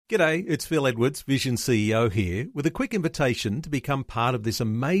G'day, it's Phil Edwards, Vision CEO here, with a quick invitation to become part of this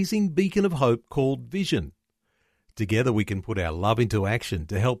amazing beacon of hope called Vision. Together we can put our love into action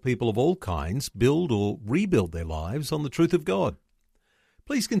to help people of all kinds build or rebuild their lives on the truth of God.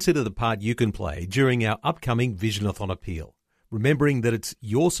 Please consider the part you can play during our upcoming Visionathon appeal, remembering that it's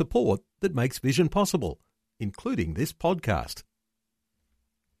your support that makes Vision possible, including this podcast.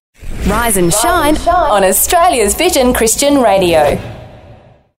 Rise and shine on Australia's Vision Christian Radio.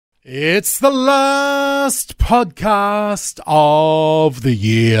 It's the last podcast of the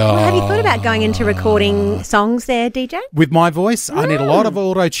year. Well, have you thought about going into recording songs there, DJ? With my voice, I need a lot of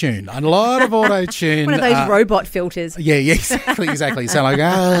auto-tune. One of those robot filters. Yeah, exactly. You sound like,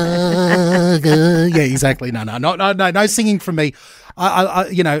 yeah, exactly. No singing from me.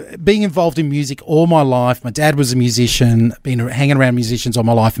 I being involved in music all my life. My dad was a musician, been hanging around musicians all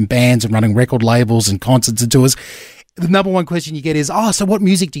my life in bands and running record labels and concerts and tours. The number one question you get is, so what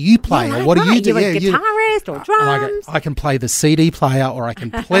music do you play? Yeah, or what do you do? You're a guitarist or drums. I can play the CD player or I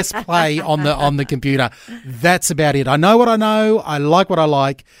can press play on the computer. That's about it. I know what I know. I like what I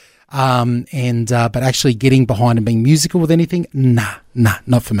like. But actually getting behind and being musical with anything, nah,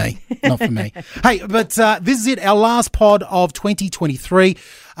 not for me. Not for me. Hey, but this is it, our last pod of 2023.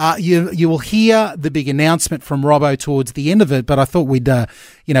 You will hear the big announcement from Robbo towards the end of it, but I thought we'd,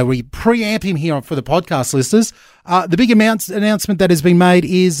 we preamp him here for the podcast listeners. The big announcement that has been made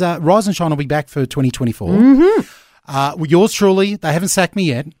is Rise and Shine will be back for 2024. Mm-hmm. Yours truly, they haven't sacked me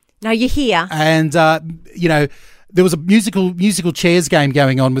yet. No, you're here. And, there was a musical chairs game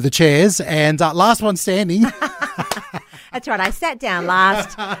going on with the chairs, and last one standing. That's right. I sat down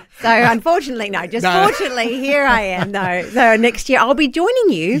last. So unfortunately, fortunately, here I am. No, next year I'll be joining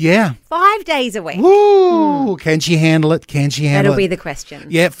you. Yeah. 5 days a week. Woo! Can she handle it? That'll be the question.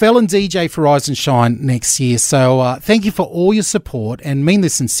 Yeah, Fel and DJ for Rise and Shine next year. So thank you for all your support and mean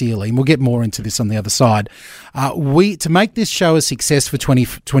this sincerely. And we'll get more into this on the other side. To make this show a success for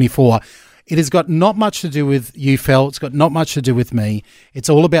 2024, it has got not much to do with you, Fel. It's got not much to do with me. It's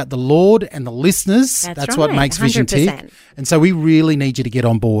all about the Lord and the listeners. That's right, what makes 100%. Vision tick. And so we really need you to get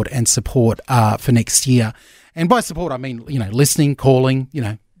on board and support for next year. And by support, I mean, listening, calling,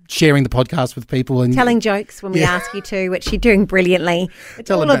 sharing the podcast with people. And telling jokes when we ask you to, which you're doing brilliantly. It's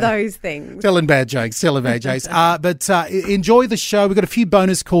all of those things. Telling bad jokes. But enjoy the show. We've got a few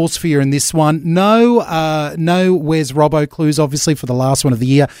bonus calls for you in this one. No Where's Robbo clues, obviously, for the last one of the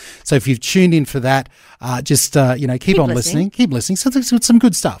year. So if you've tuned in for that, keep on listening. Keep listening. So there's some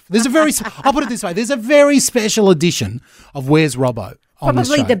good stuff. I'll put it this way. There's a very special edition of Where's Robbo.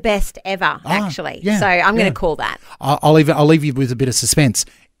 Probably the best ever, actually. Yeah, so I'm going to call that. I'll leave you with a bit of suspense.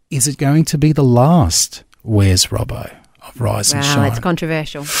 Is it going to be the last Where's Robbo of Rise and Shine? Wow, it's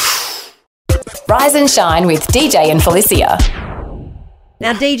controversial. Rise and Shine with DJ and Felicia.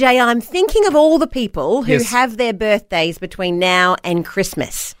 Now, DJ, I'm thinking of all the people who have their birthdays between now and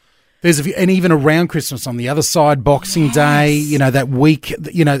Christmas. And even around Christmas on the other side, Boxing Day, that week,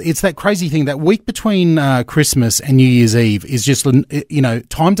 it's that crazy thing. That week between Christmas and New Year's Eve is just,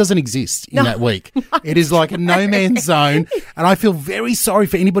 time doesn't exist in that week. It is like a no man's zone. And I feel very sorry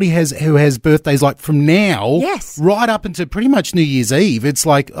for anybody who has birthdays like from now right up into pretty much New Year's Eve. It's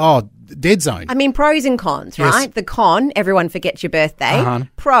like, dead zone. I mean, pros and cons, right? Yes. The con, everyone forgets your birthday. Uh-huh.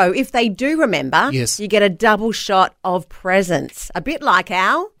 Pro, if they do remember, you get a double shot of presents. A bit like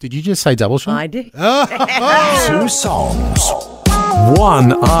Al. Did you just say double shot? I did. 2 songs,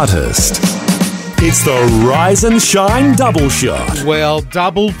 1 artist. It's the Rise and Shine double shot. Well,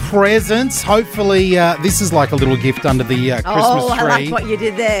 double presents. Hopefully, this is like a little gift under the Christmas tree. I like what you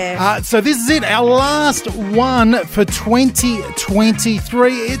did there. So this is it, our last one for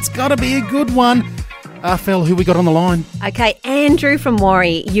 2023. It's got to be a good one. Fel, who we got on the line? Okay, Andrew from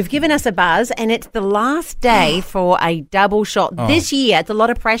Warrie. You've given us a buzz, and it's the last day for a double shot this year. It's a lot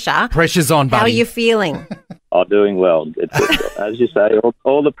of pressure. Pressure's on, buddy. How are you feeling? Doing well. As you say,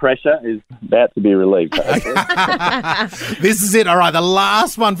 all the pressure is about to be relieved. This is it. All right, the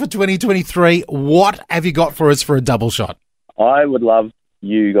last one for 2023. What have you got for us for a double shot? I would love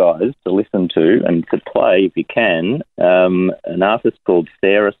you guys to listen to and to play, if you can, an artist called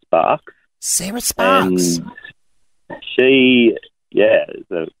Sarah Sparks. Sarah Sparks. And she, is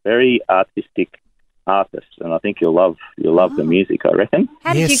a very artistic artist, and I think you'll love the music, I reckon.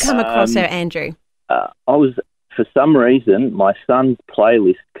 How did you come across her, Andrew? For some reason, my son's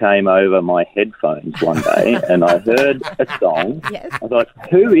playlist came over my headphones one day, and I heard a song. I thought,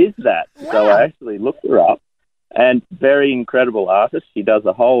 who is that? Wow. So I actually looked her up, and very incredible artist. She does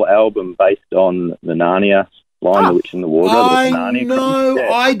a whole album based on the Narnia Lion, the Witch and the Wardrobe.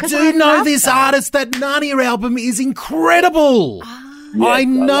 I do know this artist. That Narnia album is incredible. Yes, I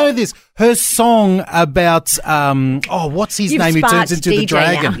know this. Her song about, what's his name who turns into the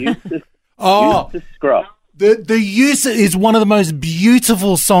dragon? Eustace Scruff. The use is one of the most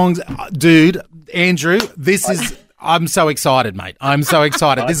beautiful songs. Dude, Andrew, I'm so excited, mate. I'm so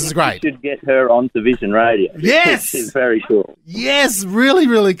excited. This is great. You should get her onto Vision Radio. Yes. She's very cool. Yes, really,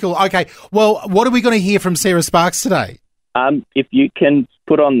 really cool. Okay, well, what are we going to hear from Sarah Sparks today? If you can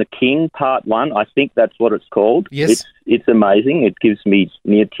put on The King Part 1, I think that's what it's called. Yes. It's amazing. It gives me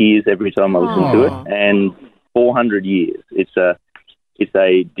near tears every time I listen to it. And 400 years. It's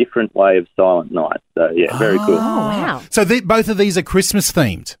a different way of Silent Night. So, yeah, very cool. Oh, wow. So both of these are Christmas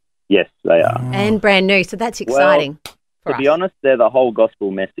themed? Yes, they are. And brand new, so that's exciting. Well, to be honest, they're the whole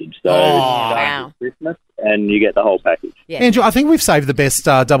gospel message. So wow. Christmas, and you get the whole package. Yeah. Andrew, I think we've saved the best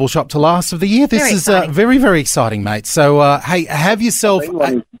double shot to last of the year. This is very, very exciting, mate. So, hey, have yourself...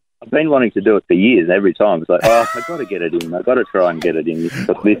 I've been wanting to do it for years. Every time it's like, I've got to get it in. I've got to try and get it in this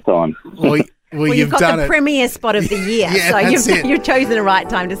time. Well, you've got done the premier spot of the year, yeah, so you've chosen the right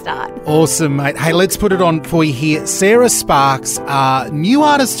time to start. Awesome, mate. Hey, let's put it on for you here. Sarah Sparks, new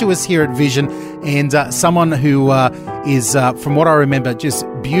artist to us here at Vision, and someone who is, from what I remember, just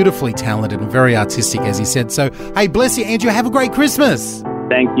beautifully talented and very artistic, as he said. So, hey, bless you, Andrew. Have a great Christmas.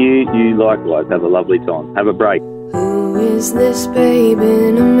 Thank you. You likewise. Have a lovely time. Have a break. Who is this babe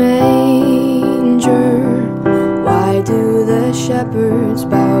in a manger? Why do the shepherds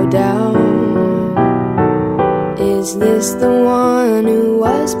bow down? Is this the one who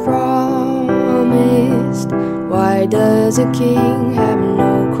was promised? Why does a king have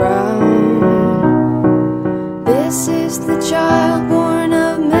no crown? This is the child born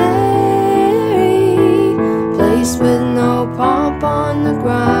of Mary, placed with no pomp on the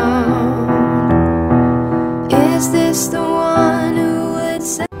ground. Is this the one who would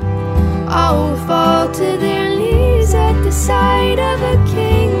say, all fall to their knees at the sight of a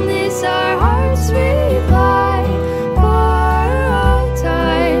king? This our hearts reply, for all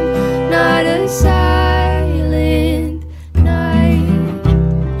time, not a silent night.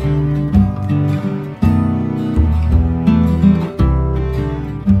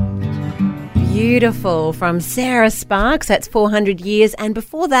 Beautiful, from Sarah Sparks. That's 400 years. And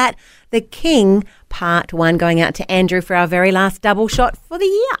before that, The King Part 1, going out to Andrew for our very last double shot for the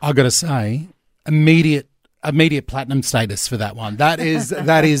year. I've got to say, immediate platinum status for that one. That is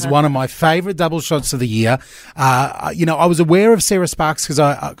one of my favourite double shots of the year. I was aware of Sarah Sparks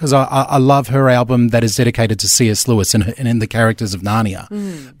because I love her album that is dedicated to C.S. Lewis and in the characters of Narnia.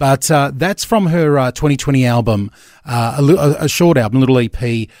 But that's from her 2020 album, a short album, a little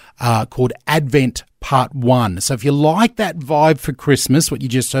EP called Advent Part 1. So if you like that vibe for Christmas, what you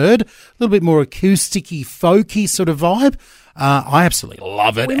just heard, a little bit more acousticy, folky sort of vibe, I absolutely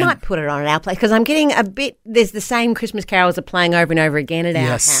love it. We might put it on at our place because I'm getting there's the same Christmas carols are playing over and over again at our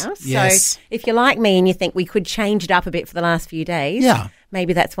house. Yes. So if you're like me and you think we could change it up a bit for the last few days,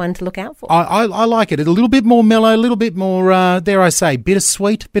 maybe that's one to look out for. I like it. A little bit more mellow, a little bit more, dare I say,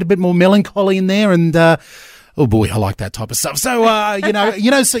 bittersweet, a bit more melancholy in there, and oh boy, I like that type of stuff. So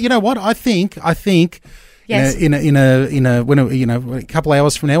so you know what? I think. Yes. In a couple of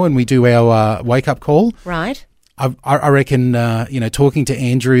hours from now when we do our wake up call, right? I reckon, talking to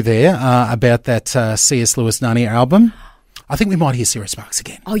Andrew there about that C.S. Lewis Narnia album, I think we might hear Sarah Sparks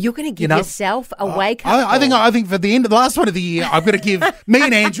again. Oh, you're going to give yourself a wake up I think for the end of the last one of the year, I'm going to give me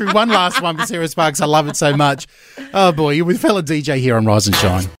and Andrew one last one for Sarah Sparks. I love it so much. Oh boy, you're with fellow DJ here on Rise and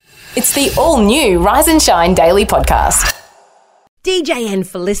Shine. It's the all-new Rise and Shine Daily Podcast. DJ and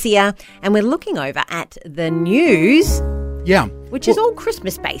Felicia, and we're looking over at the news. Yeah. Which is all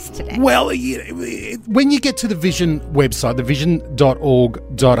Christmas-based today. Well, when you get to the Vision website,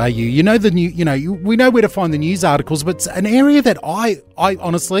 thevision.org.au, we know where to find the news articles, but it's an area that I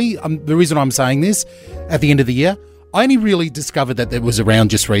honestly, the reason I'm saying this at the end of the year, I only really discovered that it was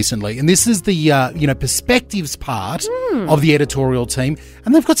around just recently. And this is the, perspectives part of the editorial team.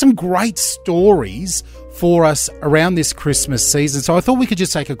 And they've got some great stories for us around this Christmas season. So I thought we could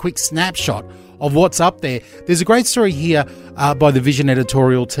just take a quick snapshot of what's up there. There's a great story here by the Vision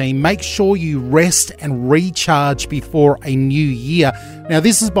editorial team. Make sure you rest and recharge before a new year. Now,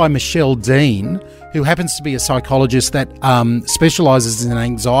 this is by Michelle Dean, who happens to be a psychologist that specialises in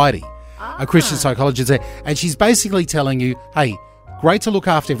anxiety, a Christian psychologist there. And she's basically telling you, hey, great to look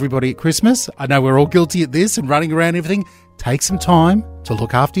after everybody at Christmas. I know we're all guilty at this and running around and everything. Take some time to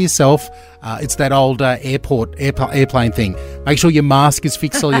look after yourself. It's that old airplane thing. Make sure your mask is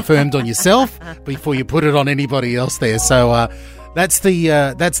fixed or affirmed on yourself before you put it on anybody else there. So That's the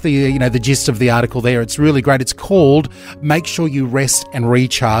the gist of the article there. It's really great. It's called "Make Sure You Rest and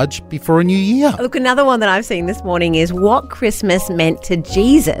Recharge Before a New Year." Look, another one that I've seen this morning is What Christmas Meant to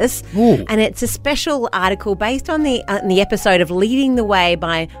Jesus. Ooh. And it's a special article based on the episode of Leading the Way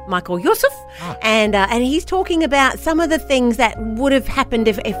by Michael Youssef. And he's talking about some of the things that would have happened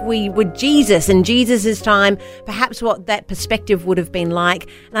if we were Jesus in Jesus' time, perhaps what that perspective would have been like.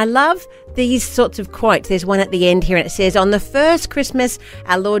 And I love these sorts of quotes. There's one at the end here and it says, "On the first Christmas,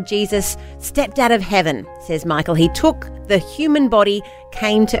 our Lord Jesus stepped out of heaven," says Michael. "He took the human body,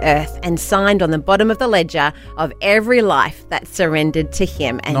 came to earth and signed on the bottom of the ledger of every life that surrendered to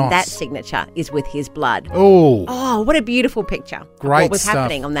him. And Nice. that signature is with his blood." Oh, Oh, what a beautiful picture of Great what was stuff.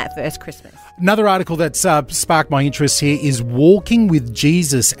 happening on that first Christmas. another article that's sparked my interest here is Walking with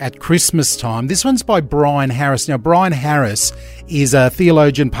Jesus at Christmas Time. This one's by Brian Harris. Now, Brian Harris is a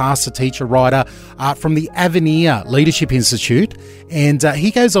theologian, pastor, teacher, writer from the Avenir Leadership Institute. And he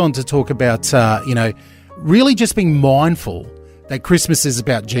goes on to talk about, really just being mindful that Christmas is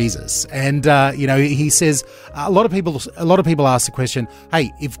about Jesus. And, he says a lot of people ask the question,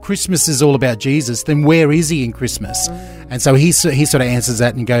 hey, if Christmas is all about Jesus, then where is he in Christmas? And so he sort of answers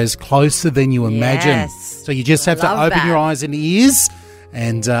that and goes, closer than you imagine. Yes. So you just have to Love open that. your eyes and ears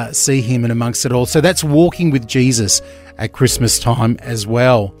and see him in amongst it all. So that's Walking with Jesus at Christmas time as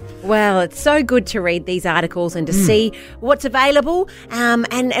well. Well, it's so good to read these articles and to see what's available.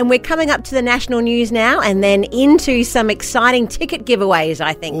 And we're coming up to the national news now and then into some exciting ticket giveaways,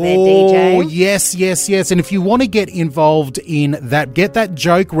 I think, there, DJ. Oh, yes. And if you want to get involved in that, get that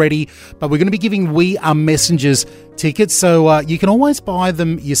joke ready. But we're going to be giving We Are Messengers tickets. So you can always buy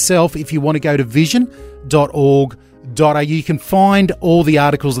them yourself if you want to go to vision.org.au. You can find all the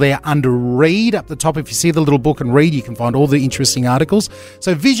articles there under Read up the top. If you see the little book and read, you can find all the interesting articles.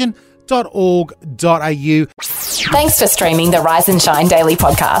 So vision.org.au. Thanks for streaming the Rise and Shine Daily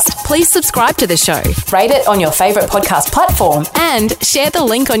podcast. Please subscribe to the show Rate it on your favourite podcast platform. and share the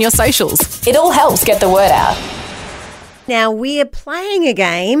link on your socials. It all helps get the word out. Now, we are playing a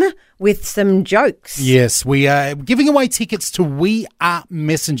game with some jokes. Yes, we are giving away tickets to We Are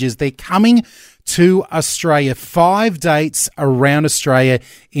Messengers. They're coming to Australia. 5 dates around Australia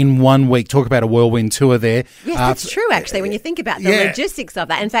in 1 week. Talk about a whirlwind tour there. Yes, that's true, actually, when you think about the yeah. logistics of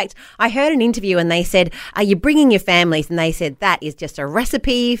that. In fact, I heard an interview and they said, are you bringing your families? And they said, that is just a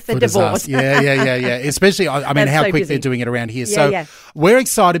recipe for divorce. disaster. Yeah. Especially, I mean, That's how so quick busy. they're doing it around here. Yeah, So yeah. we're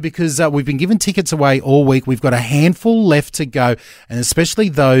excited because we've been giving tickets away all week. We've got a handful left to go, and especially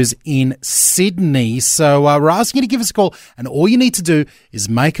those in Sydney. So we're asking you to give us a call, and all you need to do is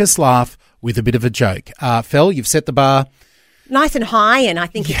make us laugh with a bit of a joke. Fel, you've set the bar. Nice and high, and I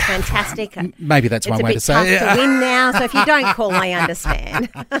think it's fantastic. Maybe that's It's one a way bit to say tough it. to win now, so if you don't call, I understand.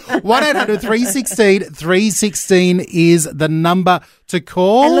 1-800-316-316 is the number to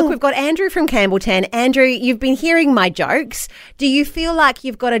call. And look, we've got Andrew from Campbelltown. Andrew, you've been hearing my jokes. Do you feel like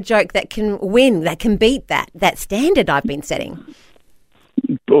you've got a joke that can win, that can beat that standard I've been setting?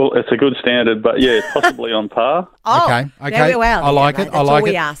 Well, it's a good standard, but yeah, possibly on par. Oh, Okay. very well. I like right, it. that's I like all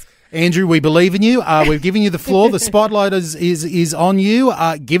it. we ask. Andrew, we believe in you. We've given you the floor. The spotlight is on you.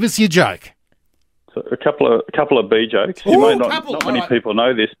 Give us your joke. So a couple of bee jokes. Ooh, You may not couple, many all right. people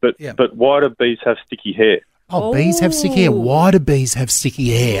know this, but Yeah. but why do bees have sticky hair? Oh, bees have sticky hair. Why do bees have sticky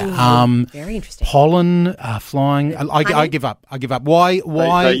hair? Very interesting. Pollen, flying. I give up. Why?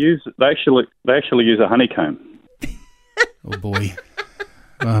 They actually use a honeycomb. Oh boy.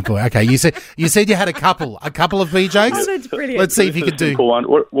 Oh boy. Okay, you said you had a couple of bee jokes. Oh, that's brilliant. Let's see if you This could is a do simple one.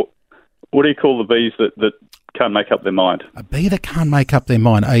 What do you call the bees that can't make up their mind? a bee that can't make up their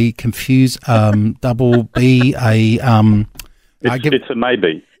mind. A confused double bee. It's a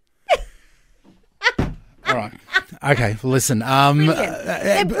maybe. All right. Okay. Well, listen.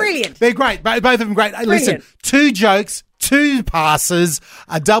 They're brilliant. They're great. Both of them great. Hey, listen, Brilliant. 2 jokes, 2 passes,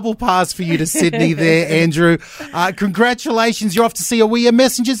 a double pass for you to Sydney there, Andrew. Congratulations. You're off to see a We Are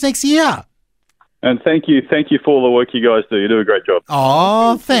Messengers next year. And thank you for all the work you guys do. You do a great job.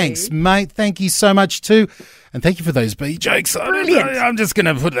 Oh, thanks, mate. Thank you so much too. And thank you for those bee jokes. Brilliant. I'm just going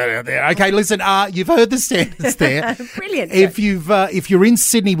to put that out there. Okay, listen, you've heard the standards there. Brilliant. If you're in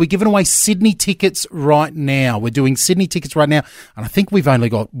Sydney, we're giving away Sydney tickets right now. We're doing Sydney tickets right now. And I think we've only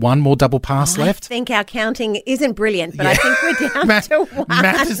got one more double pass I left. think our counting isn't brilliant, but I think we're down to one.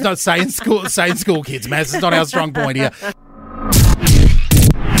 Math is not saying school kids. Math is not our strong point here.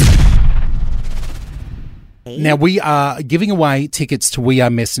 Okay. Now, we are giving away tickets to We Are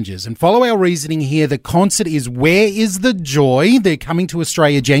Messengers. And follow our reasoning here. The concert is Where is the Joy? They're coming to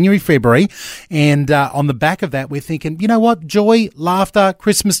Australia January, February. And on the back of that, we're thinking, you know what? Joy, laughter,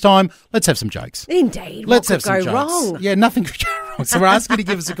 Christmas time. Let's have some jokes. Indeed. Let's what have could some go jokes. wrong? Yeah, nothing could go wrong. So we're asking you to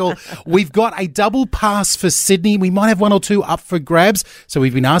give us a call. We've got a double pass for Sydney. We might have one or two up for grabs. So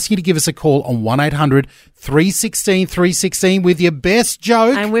we've been asking you to give us a call on 1-800-316-316 with your best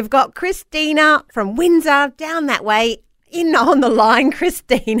joke. And we've got Christina from Windsor down that way in on the line.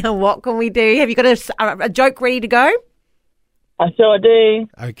 Christina, what can we do? Have you got a joke ready to go? I sure do.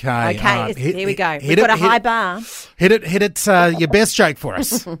 Okay. Here we go. We've got a high bar. Hit it, your best joke for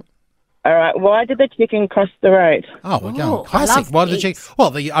us. All right. Why did the chicken cross the road? Oh, we're going Oh, classic. I love Why did the these. chicken?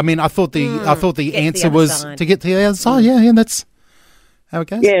 Well, I thought the Get to answer the other was side. to get to the other side. Yeah, that's how it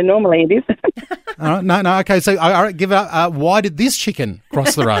goes. Yeah, normally it is. All right, no. Okay, so all right, give up. Why did this chicken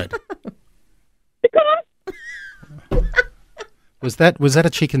cross the road? Was that a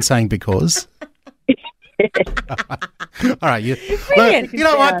chicken saying because? All right, Brilliant. you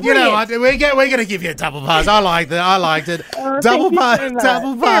know what? We're going to give you a double pass. I liked it. Double pass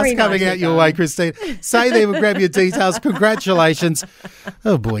Very coming nicely out your done. way, Christine. Say there, we'll grab your details. Congratulations.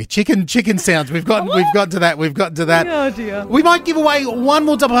 Oh boy, chicken sounds. We've gotten to that. Oh, dear. We might give away one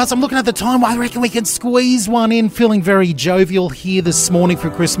more double pass. I'm looking at the time. I reckon we can squeeze one in. Feeling very jovial here this morning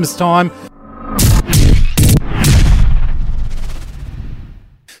for Christmas time.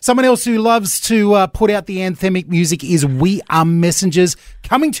 Someone else who loves to put out the anthemic music is We Are Messengers,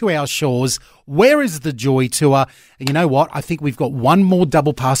 coming to our shores. Where is the Joy tour? And you know what? I think we've got one more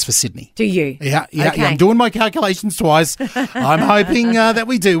double pass for Sydney. Do you? Yeah. Okay. I'm doing my calculations twice. I'm hoping that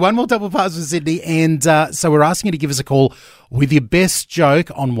we do. One more double pass for Sydney. And so we're asking you to give us a call with your best joke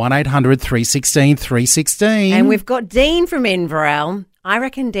on 1-800-316-316. And we've got Dean from Inverell. I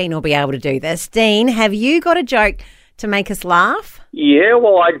reckon Dean will be able to do this. Dean, have you got a joke to make us laugh? Yeah,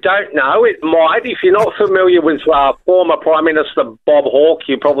 well, I don't know. It might. If you're not familiar with former Prime Minister Bob Hawke,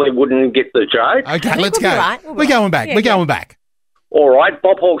 you probably wouldn't get the joke. Okay, let's we'll go. be right. We're going back. Yeah, We're going back. All right,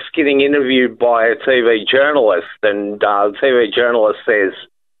 Bob Hawke's getting interviewed by a TV journalist, and the TV journalist says,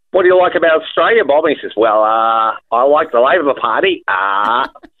 "What do you like about Australia, Bob?" And he says, "Well, I like the Labor Party."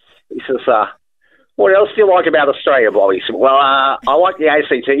 He says, "What else do you like about Australia, Bob?" He said, "Well, I like the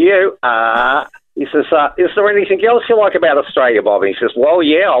ACTU." He says, "Is there anything else you like about Australia, Bob?" And he says, "Well,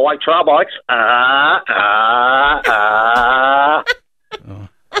 yeah, I like trail bikes."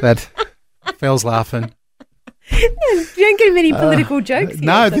 That Phil's laughing. You don't get many political jokes here.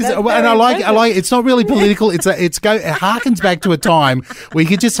 No, so this, that's and very I like. impressive. It's not really political. It harkens back to a time where you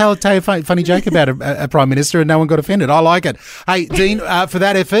could just tell a funny joke about a prime minister and no one got offended. I like it. Hey, Dean, for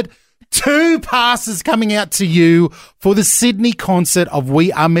that effort, 2 passes coming out to you for the Sydney concert of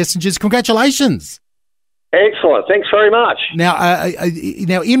We Are Messengers. Congratulations. Excellent. Thanks very much. Now,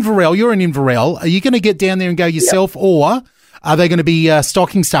 Inverell, you're in Inverell. Are you going to get down there and go yourself, or are they going to be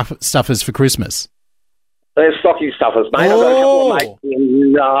stocking stuffers for Christmas? They're stocking stuffers, mate. I've got a couple of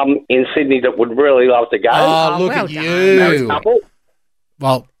mates in Sydney that would really love to go. Oh, look well at done. you. Couple.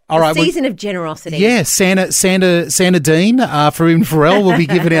 Well, all right. Season of generosity. Yeah, Santa Dean for Inverell will be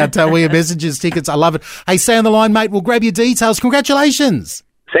giving out We Are Messengers tickets. I love it. Hey, stay on the line, mate. We'll grab your details. Congratulations.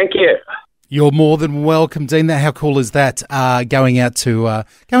 Thank you. You're more than welcome, Dean. How cool is that? Going out to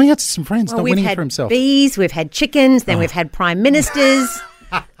some friends, Well, not we've winning had for himself. bees, we've had chickens, then we've had prime ministers.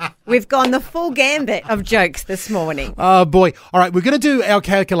 We've gone the full gambit of jokes this morning. Oh, boy. All right, we're going to do our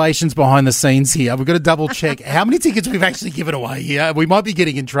calculations behind the scenes here. We've got to double check how many tickets we've actually given away here. We might be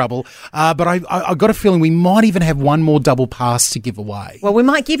getting in trouble, but I got a feeling we might even have one more double pass to give away. Well, we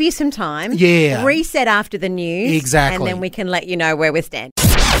might give you some time. Yeah. Reset after the news. Exactly. And then we can let you know where we stand.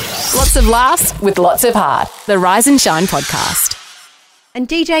 Lots of laughs with lots of heart. The Rise and Shine podcast. And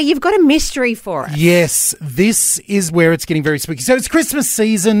DJ, you've got a mystery for us. Yes, this is where it's getting very spooky. So it's Christmas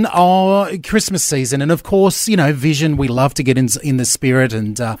season, and of course, Vision. We love to get in the spirit,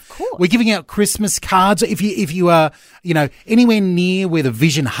 and we're giving out Christmas cards. If you are, anywhere near where the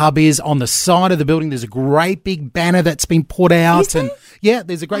Vision Hub is, on the side of the building, there's a great big banner that's been put out, Is there? and yeah,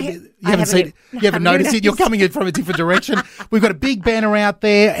 there's a great. You haven't seen it. You haven't noticed it. You're coming in from a different direction. We've got a big banner out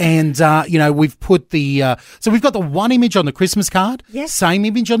there, and we've put so we've got the one image on the Christmas card. Yes. Same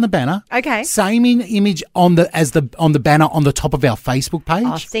image on the banner. Okay. Same image on the banner on the top of our Facebook page.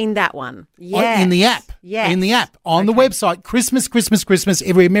 I've seen that one. Yeah. In the app. Yes. In the app. On the website. Christmas, Christmas, Christmas.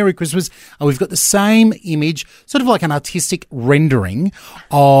 Merry Christmas, and we've got the same image, sort of like an artistic rendering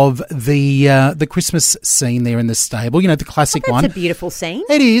of the Christmas scene there in the stable. You know, the classic one. It's a beautiful scene.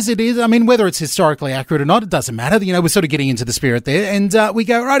 It is. I mean, whether it's historically accurate or not, it doesn't matter. You know, we're sort of getting into the spirit there, and we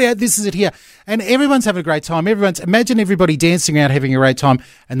go, right, this is it here, and everyone's having a great time. Imagine everybody dancing around, having a great time,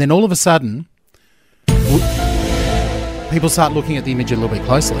 and then all of a sudden, people start looking at the image a little bit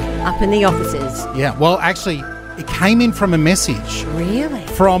closely. Up in the offices. Yeah. Well, actually, it came in from a message. Really?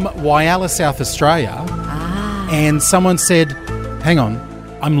 From Whyalla, South Australia, and someone said, "Hang on,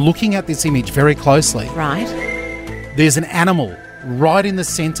 I'm looking at this image very closely. Right. There's an animal right in the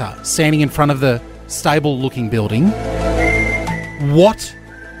centre, standing in front of the stable-looking building. What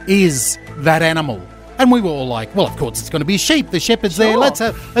is that animal?" And we were all like, "Well, of course, it's going to be a sheep. The shepherd's there. Let's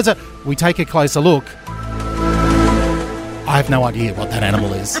we take a closer look. I have no idea what that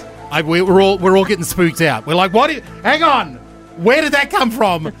animal is. We're all getting spooked out. We're like, hang on, where did that come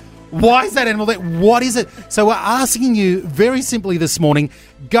from? Why is that animal there? What is it?" So we're asking you very simply this morning,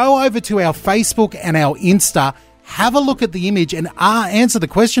 go over to our Facebook and our Insta, have a look at the image and answer the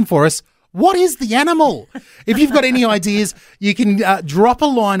question for us. What is the animal? If you've got any ideas, you can drop a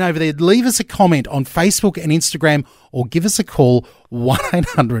line over there, leave us a comment on Facebook and Instagram, or give us a call,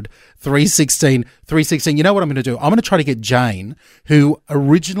 1-800-316-316. You know what I'm going to do? I'm going to try to get Jane, who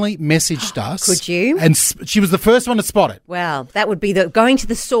originally messaged us. Could you? And she was the first one to spot it. Well, that would be going to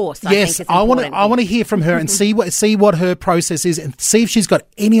the source. Yes, I want to hear from her and see what her process is, and see if she's got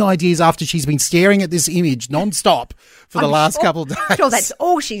any ideas after she's been staring at this image non-stop for the last couple of days. I'm sure that's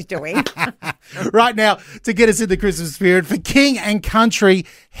all she's doing. Right now, to get us in the Christmas spirit, for King and Country,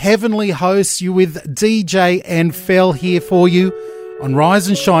 Heavenly Hosts, you with DJ and Fel here for you on Rise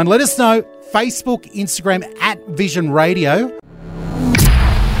and Shine. Let us know, Facebook, Instagram, @Vision Radio.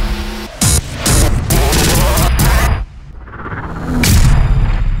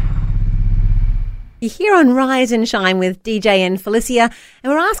 You're here on Rise and Shine with DJ and Felicia,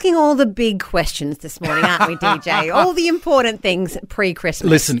 and we're asking all the big questions this morning, aren't we, DJ? All the important things pre-Christmas.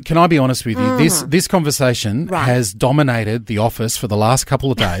 Listen, can I be honest with you? This conversation has dominated the office for the last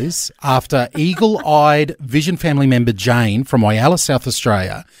couple of days after eagle-eyed Vision family member Jane from Whyalla, South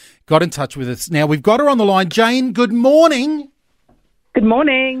Australia, got in touch with us. Now, we've got her on the line. Jane, good morning. Good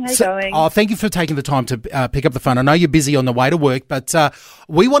morning. How you going? Oh, thank you for taking the time to pick up the phone. I know you're busy on the way to work, but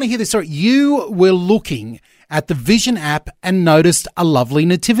we want to hear this story. You were looking at the Vision app and noticed a lovely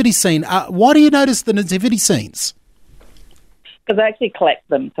nativity scene. Why do you notice the nativity scenes? Because I actually collect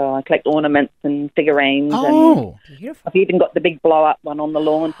them. So I collect ornaments and figurines. Oh, and beautiful. I've even got the big blow-up one on the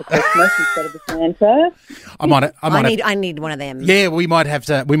lawn for Christmas instead of the Santa. I need one of them. Yeah, we might have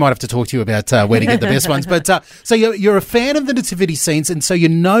to talk to you about where to get the best ones. But so you're a fan of the nativity scenes, and so you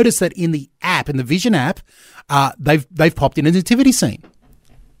notice that in the app, in the Vision app, they've popped in a nativity scene.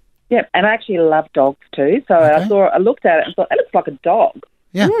 Yep, and I actually love dogs too. So Okay. I looked at it and thought, that looks like a dog.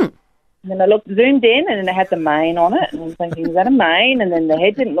 Yeah. And then I zoomed in, and then it had the mane on it, and I was thinking, is that a mane? And then the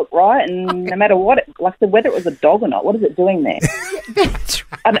head didn't look right, and no matter what, whether it was a dog or not, what is it doing there?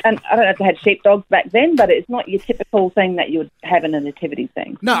 And I don't know if they had sheepdogs back then, but it's not your typical thing that you would have in a nativity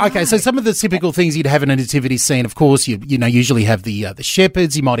scene. No, okay. So some of the typical things you'd have in a nativity scene, of course, you usually have the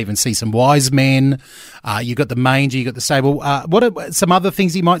shepherds. You might even see some wise men. You got the manger. You got the stable. What are some other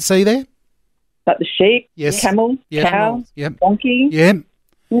things you might see there? Like the sheep, Yes. camel, cow, Yep. donkey. Yeah.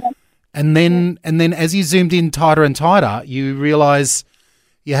 Yeah. And then as you zoomed in tighter and tighter, you realise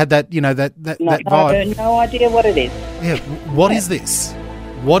you had that that vibe. I have no idea what it is. Yeah. What is this?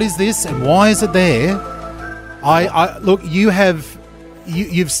 What is this, and why is it there? I look.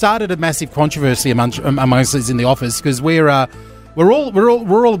 You've started a massive controversy amongst us in the office because we're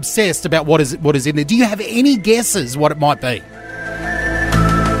all obsessed about what is in there. Do you have any guesses what it might be?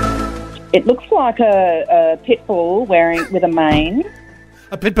 It looks like a pit bull with a mane.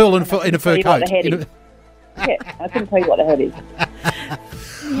 A pit bull in a fur coat. Yeah, I couldn't tell you what the head is.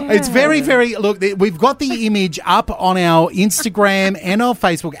 It's very, very... Look, we've got the image up on our Instagram and our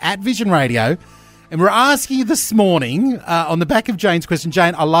Facebook @Vision Radio, and we're asking you this morning on the back of Jane's question.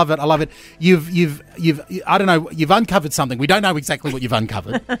 Jane, I love it. You've I don't know. You've uncovered something. We don't know exactly what you've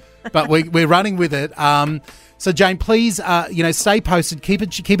uncovered, but we're running with it. So Jane, please, stay posted. Keep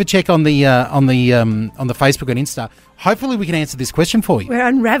a check on the Facebook and Insta. Hopefully, we can answer this question for you. We're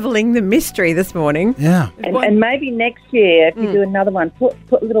unravelling the mystery this morning. Yeah, and maybe next year, if you do another one, put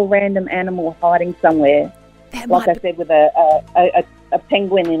a little random animal hiding somewhere. Like I said, with a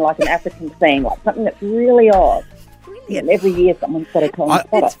penguin in like an African scene, like something that's really odd. And every year someone's got a Colin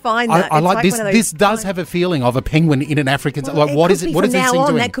Potter. It's fine. Though. I It's like this. one of those This does have a feeling of a penguin in an African. Like, what is it? What is From it now scene on,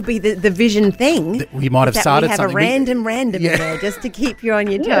 doing? that could be the vision thing. We might have that started we have something. a random in there just to keep you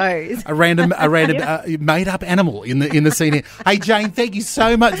on your toes. A random made up animal in the scene here. Hey Jane, thank you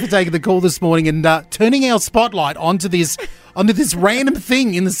so much for taking the call this morning and turning our spotlight onto this random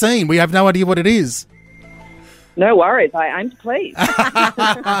thing in the scene. We have no idea what it is. No worries. I aim to please.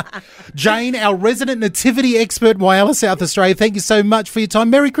 Jane, our resident nativity expert in Whyalla, South Australia, thank you so much for your time.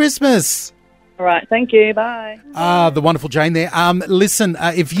 Merry Christmas. All right. Thank you. Bye. The wonderful Jane there. Listen,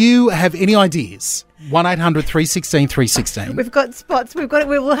 if you have any ideas, 1-800-316-316. We've got spots.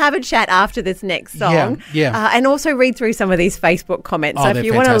 We'll have a chat after this next song. Yeah. And also read through some of these Facebook comments. Oh, So if they're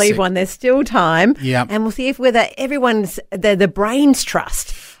you want to leave fantastic. one, there's still time. Yeah. And we'll see if whether everyone's the brains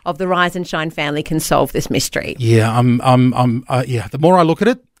trust of the Rise and Shine family can solve this mystery. Yeah, the more I look at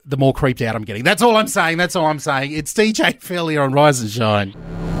it, the more creeped out I'm getting. That's all I'm saying. It's DJ Phil here on Rise and Shine.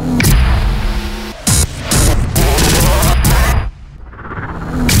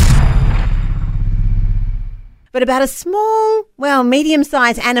 But about a small,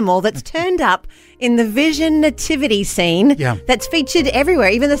 medium-sized animal that's turned up in the Vision nativity scene that's featured everywhere,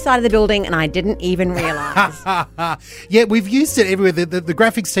 even the side of the building, and I didn't even realise. Yeah, we've used it everywhere. The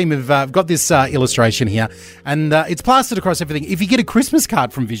graphics team have got this illustration here, and it's plastered across everything. If you get a Christmas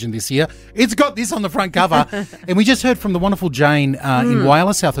card from Vision this year, it's got this on the front cover. And we just heard from the wonderful Jane in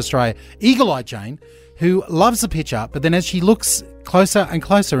Whyalla, South Australia, Eagle-Eyed Jane, who loves the picture, but then as she looks closer and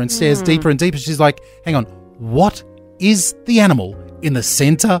closer and stares deeper and deeper, she's like, hang on, what is the animal in the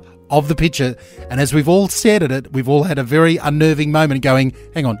centre of the picture? And as we've all stared at it, we've all had a very unnerving moment going,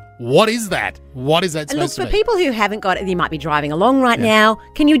 hang on, what is that? What is that And look, supposed to for be? people who haven't got it, you might be driving along right now.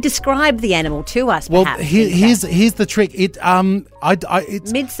 Can you describe the animal to us, Well, perhaps? here's the trick. It's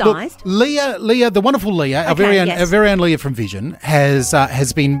Mid-sized? Look, Leah, the wonderful Leah, our Okay, very own Leah from Vision,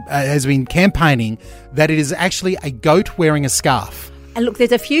 has been campaigning that it is actually a goat wearing a scarf. And look,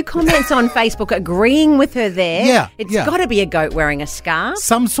 there's a few comments on Facebook agreeing with her there. Yeah, It's yeah. got to be a goat wearing a scarf.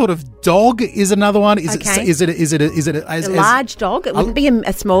 Some sort of dog is another one. Is Okay. it A large dog. It wouldn't be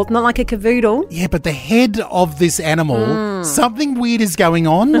a small, not like a cavoodle. Yeah, but the head of this animal, something weird is going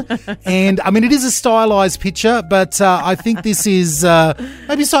on. And, I mean, it is a stylised picture, but I think this is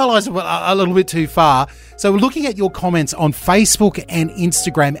maybe stylised a little bit too far. So we're looking at your comments on Facebook and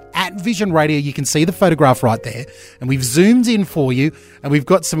Instagram at Vision Radio. You can see the photograph right there. And we've zoomed in for you, and we've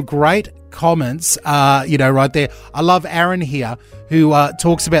got some great comments, right there. I love Aaron here, who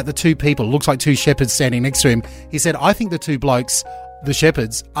talks about the two people. Looks like two shepherds standing next to him. He said, I think the two blokes, the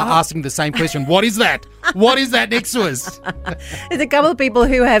shepherds, are asking the same question. What is that? What is that next to us? There's a couple of people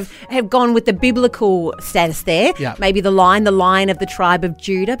who have gone with the biblical status there. Yeah. Maybe the line of the tribe of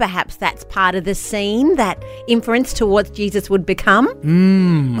Judah. Perhaps that's part of the scene, that inference to what Jesus would become.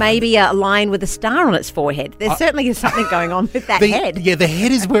 Maybe a lion with a star on its forehead. There's certainly something going on with that head. Yeah, the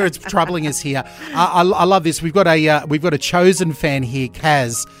head is where it's troubling us here. I love this. We've got a chosen fan here,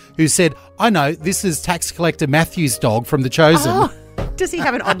 Kaz, who said, I know, this is tax collector Matthew's dog from The Chosen. Oh, does he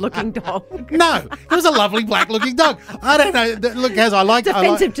have an odd-looking dog? No, it was a lovely black-looking dog. I don't know. Look, Kaz, I like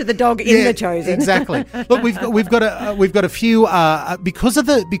Defensive to the dog in The Chosen. Exactly. Look, we've got a few because of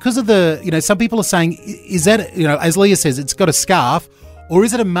the some people are saying, is that, as Leah says, it's got a scarf, or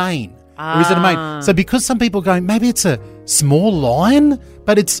is it a mane? Or is it a mane? So because some people are going, maybe it's a small lion,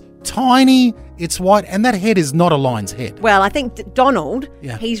 but it's tiny, it's white, and that head is not a lion's head. Well, I think Donald,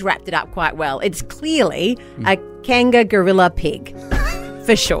 he's wrapped it up quite well. It's clearly a Kanga gorilla pig,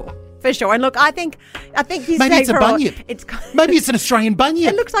 for sure. For sure. And look, I think he's maybe it's a bunyip. Maybe it's an Australian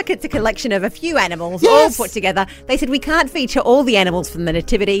bunyip. It looks like it's a collection of a few animals all put together. They said we can't feature all the animals from the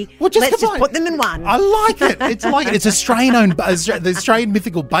nativity. Let's just put them in one. I like it. It's Australian the Australian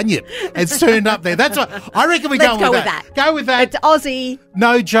mythical bunyip. It's turned up there. That's what I reckon. Let's go with that. Go with that. It's Aussie.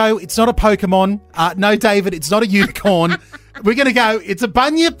 No, Joe, it's not a Pokemon. No, David, it's not a unicorn. We're going to go. It's a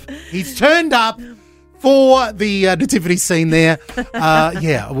bunyip. He's turned up for the nativity scene there.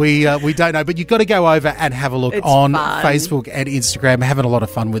 We don't know, but you've got to go over and have a look on Facebook and Instagram. Having a lot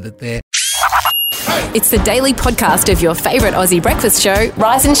of fun with it there. It's the daily podcast of your favourite Aussie breakfast show,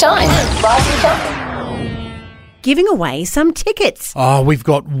 Rise and Shine. Rise and Shine. Giving away some tickets. Oh, we've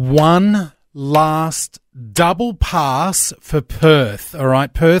got one last double pass for Perth. All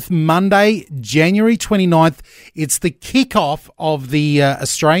right, Perth, Monday, January 29th. It's the kickoff of the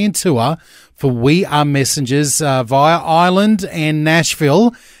Australian tour for We Are Messengers via Ireland and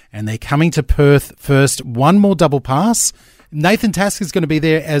Nashville. And they're coming to Perth first. One more double pass. Nathan Tasker is going to be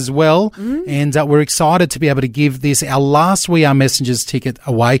there as well, and we're excited to be able to give this, our last We Are Messengers ticket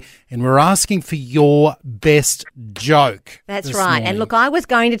away, and we're asking for your best joke. That's this right. morning. And look, I was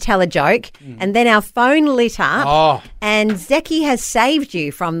going to tell a joke, and then our phone lit up, and Zeki has saved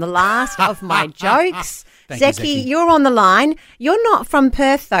you from the last of my jokes. Thank you, Zeki, you're on the line. You're not from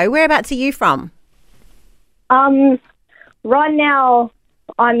Perth, though. Whereabouts are you from? Right now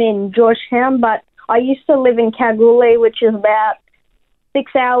I'm in Georgetown, but I used to live in Kalgoorlie, which is about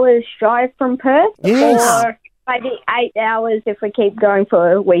 6 hours drive from Perth, or maybe 8 hours if we keep going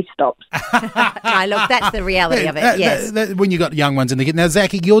for wee stops. No, look, that's the reality of it, yes. When you got young ones in the kit. Now,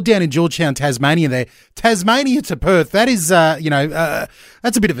 Zachy, you're down in Georgetown, Tasmania there. Tasmania to Perth, that is,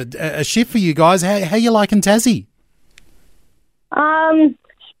 that's a bit of a shift for you guys. How you liking Tassie?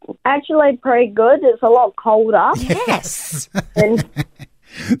 Actually pretty good. It's a lot colder. Yes. And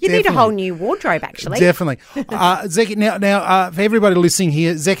you need a whole new wardrobe, actually. Definitely. Zeki, now for everybody listening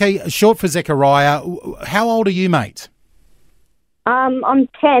here, Zeki, short for Zechariah, how old are you, mate? I'm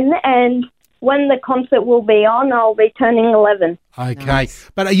 10, and when the concert will be on, I'll be turning 11. Okay. Nice.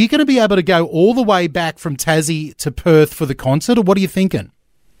 But are you going to be able to go all the way back from Tassie to Perth for the concert, or what are you thinking?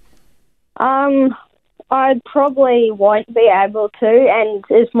 I probably won't be able to, and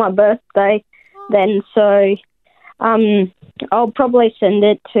it's my birthday then, so I'll probably send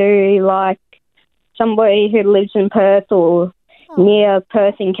it to, like, somebody who lives in Perth or near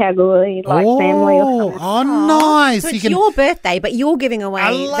Perth in Kalgoorlie, like family or something. Oh, nice. So it's your birthday, but you're giving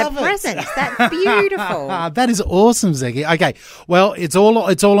away the presents. That's beautiful. That is awesome, Zeki. Okay, well, it's all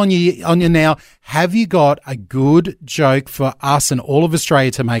on you now. Have you got a good joke for us and all of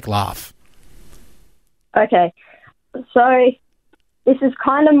Australia to make laugh? Okay, so this is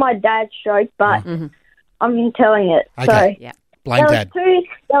kind of my dad's joke, but I'm telling it. Okay, so blame Dad. There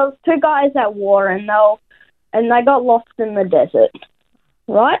was two guys at war, and they got lost in the desert,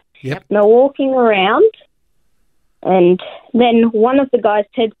 right? Yep. And they're walking around, and then one of the guys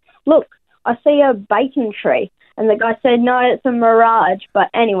said, "Look, I see a bacon tree." And the guy said, "No, it's a mirage." But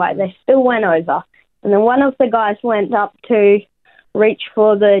anyway, they still went over. And then one of the guys went up to reach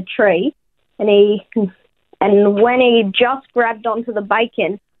for the tree, and when he just grabbed onto the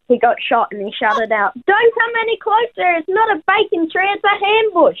bacon, he got shot and he shouted out, "Don't come any closer, it's not a bacon tree, it's a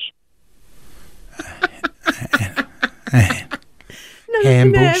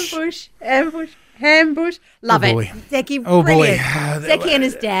Ambush. Ambush. Love it. Zeki, brilliant. Zeki and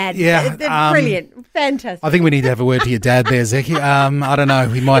his dad. Yeah, They're brilliant. Fantastic. I think we need to have a word to your dad there, Zeki. I don't know.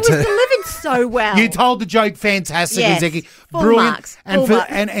 We might. It was delivered so well. You told the joke fantastically, Yes. Zeki. Full Brilliant. marks. And Full for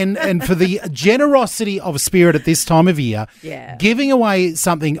marks. and for the generosity of spirit at this time of year, Yeah. giving away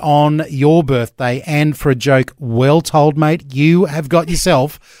something on your birthday and for a joke well told, mate, you have got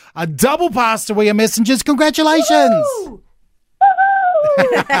yourself a double pass to We Are Messengers. Congratulations. Woo!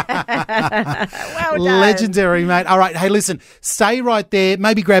 Well done. Legendary, mate. All right. Hey, listen, stay right there.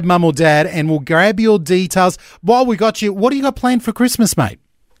 Maybe grab mum or dad and we'll grab your details. While we got you, what do you got planned for Christmas, mate?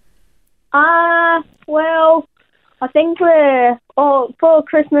 Well, I think for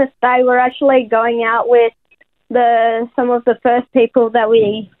Christmas Day, we're actually going out with some of the first people that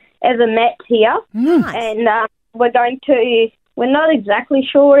we ever met here. Nice. And we're not exactly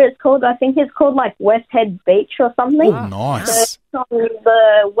sure what it's called. I think it's called like West Head Beach or something. Oh, nice. So it's on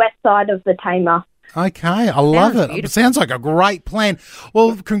the west side of the Tamar. Okay, I love Sounds it. beautiful. Sounds like a great plan.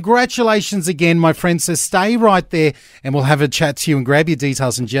 Well, congratulations again, my friend. So stay right there and we'll have a chat to you and grab your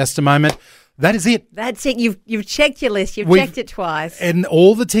details in just a moment. That is it. That's it. You've checked your list. You've We've- checked it twice. And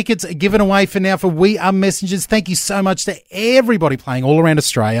all the tickets are given away for now for We Are Messengers. Thank you so much to everybody playing all around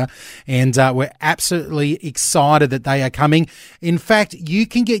Australia. And we're absolutely excited that they are coming. In fact, you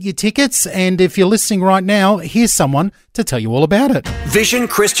can get your tickets. And if you're listening right now, here's someone to tell you all about it. Vision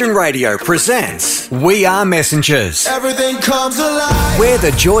Christian Radio presents We Are Messengers. Everything comes alive. Where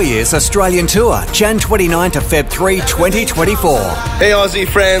the Joy Is Australian Tour, Jan 29 to Feb 3, 2024. Hey Aussie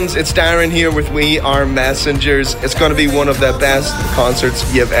friends, it's Darren here with We Are Messengers. It's going to be one of the best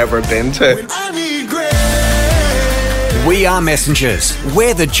concerts you've ever been to. We Are Messengers,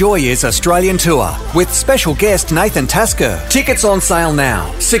 Where the Joy Is Australian Tour, with special guest Nathan Tasker. Tickets on sale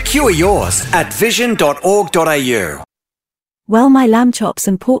now. Secure yours at vision.org.au. Well, my lamb chops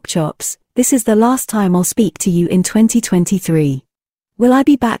and pork chops, this is the last time I'll speak to you in 2023. Will I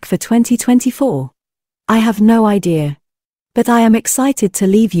be back for 2024? I have no idea. But I am excited to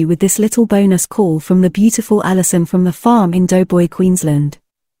leave you with this little bonus call from the beautiful Alison from the farm in Doughboy, Queensland.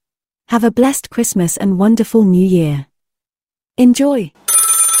 Have a blessed Christmas and wonderful New Year. Enjoy.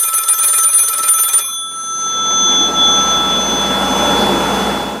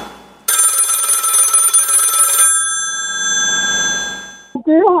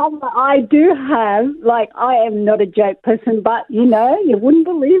 I do have, I am not a joke person, but, you wouldn't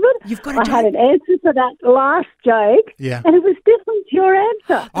believe it. You've got I had an answer for that last joke, and it was different to your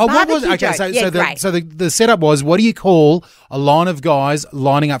answer. Oh, what was okay? So the setup was: what do you call a line of guys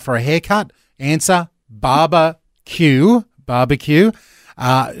lining up for a haircut? Answer: barbecue. Barbecue.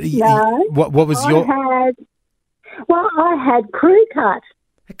 No. What was your? I had crew cut.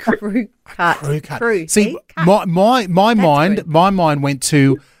 Crew cut. Crew. See, my mind went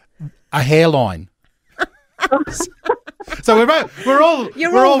to a hairline. So we're all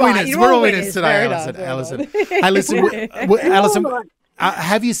winners. We're all winners today, Alison. Hey, listen, Alison.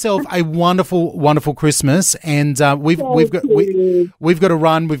 Have yourself a wonderful, wonderful Christmas, and we've got to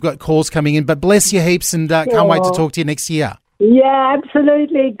run. We've got calls coming in, but bless you heaps, and can't wait to talk to you next year. Yeah,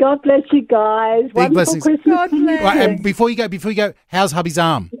 absolutely. God bless you guys. Big Wonderful blessings. Christmas. God bless. Right, and before you go, how's hubby's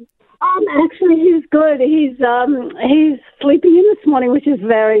arm? Actually, he's good. He's sleeping in this morning, which is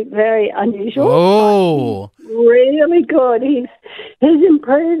very, very unusual. Oh, really good. He's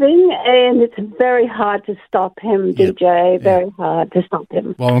improving, and it's very hard to stop him, DJ. Very hard to stop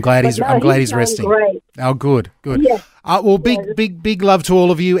him. Well, I'm glad he's resting. Great. Oh, good. Yeah. Well, big love to all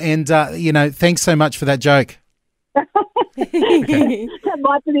of you, and thanks so much for that joke. That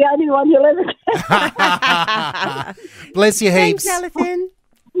might be the only one you'll ever get. Bless you heaps. Thanks, Alison.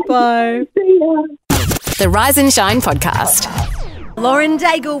 Bye. See ya. The Rise and Shine podcast. Lauren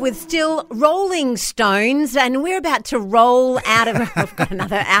Daigle with Still Rolling Stones, and we're about to roll out of... We've got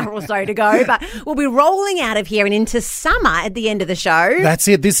another hour or so to go, but we'll be rolling out of here and into summer at the end of the show. That's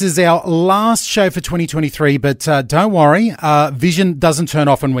it. This is our last show for 2023, but don't worry, Vision doesn't turn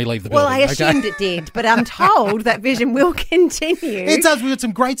off when we leave the building. Well, I assumed it did, but I'm told that Vision will continue. It does. We've got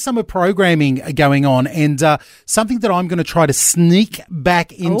some great summer programming going on, and something that I'm going to try to sneak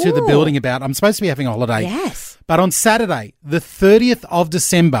back into the building about. I'm supposed to be having a holiday. Yes. But on Saturday, the 30th of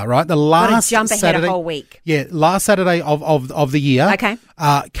December, right? The last jump ahead Saturday, a whole week. Yeah, last Saturday of the year. Okay.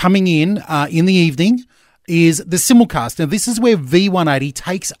 Coming in the evening is the simulcast. Now, this is where V180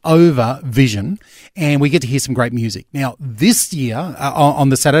 takes over Vision, and we get to hear some great music. Now, this year, on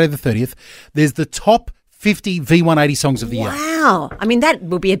the Saturday the 30th, there's the top 50 V180 songs of the year. Wow. I mean, that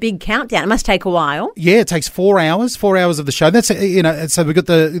will be a big countdown. It must take a while. Yeah, it takes 4 hours of the show. That's, so we've got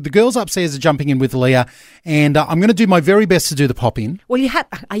the girls upstairs are jumping in with Leah, and I'm going to do my very best to do the pop-in. Well,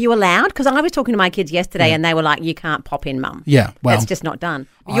 are you allowed? Because I was talking to my kids yesterday and they were like, you can't pop in, Mum. Yeah, well. That's just not done.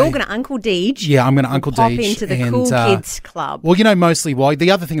 You're going to Uncle Deej. Yeah, I'm going to Uncle Deej. Pop into the Cool Kids Club. Well, mostly why. The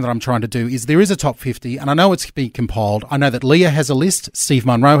other thing that I'm trying to do is there is a top 50, and I know it's being compiled. I know that Leah has a list. Steve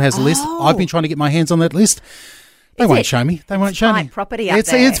Munro has a list. I've been trying to get my hands on that list. They won't show me. They won't show me. It's hot property up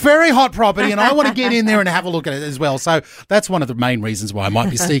there. It's very hot property, and I want to get in there and have a look at it as well. So that's one of the main reasons why I might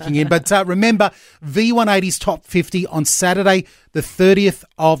be sneaking in. But remember, V180's Top 50 on Saturday, the 30th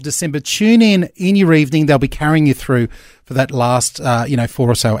of December. Tune in your evening. They'll be carrying you through for that last, 4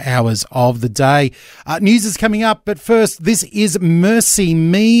 or so hours of the day. News is coming up, but first, this is Mercy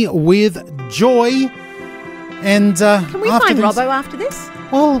Me with Joy. And can we find Robbo after this?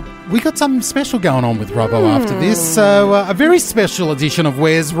 Well, we got something special going on with Robbo after this. So a very special edition of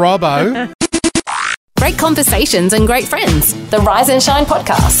Where's Robbo? Great conversations and great friends. The Rise and Shine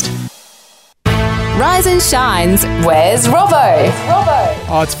podcast. Rise and Shine's Where's Robbo?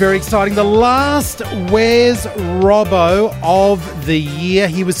 Oh, it's very exciting. The last Where's Robbo of the year.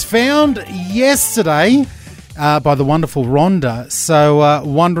 He was found yesterday by the wonderful Rhonda. So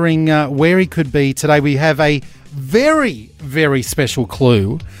wondering where he could be today. We have a very, very special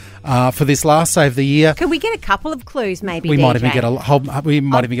clue for this last day of the year. Can we get a couple of clues, maybe? We DJ? might even get a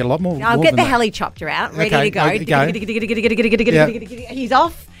lot more. I'll get the helicopter out, ready to go. He's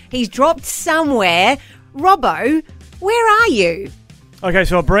off. He's dropped somewhere. Robbo, where are you? Okay,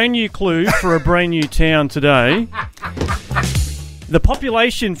 so a brand new clue for a brand new town today. The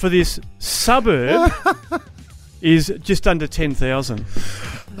population for this suburb is just under 10,000.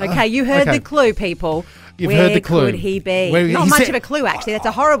 Okay, you heard the clue, people. You've heard the clue. Where could he be? Not much of a clue, actually. That's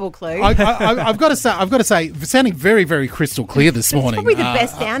a horrible clue. I've got to say, sounding very, very crystal clear this morning. It's probably the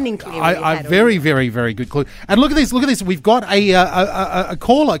best sounding clue. Very, very, very good clue. And look at this. We've got a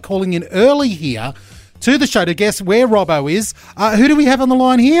caller calling in early here to the show to guess where Robbo is. Who do we have on the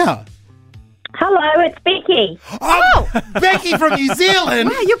line here? Hello, it's Becky. Oh, Becky from New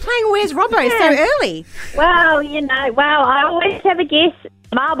Zealand. Wow, you're playing Where's Robbo so early. Well, I always have a guess.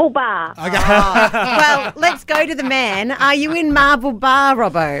 Marble Bar. Okay. Well, let's go to the man. Are you in Marble Bar,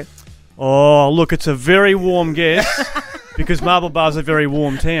 Robbo? Oh, look, it's a very warm guess because Marble Bar's a very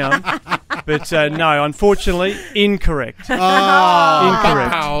warm town. But But no, unfortunately, incorrect. Oh,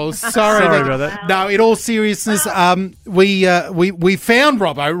 Incorrect. Oh, sorry about that. No, in all seriousness, we found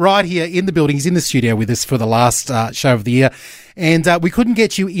Robbo right here in the building. He's in the studio with us for the last show of the year. And we couldn't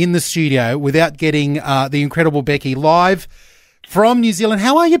get you in the studio without getting the incredible Becky live from New Zealand.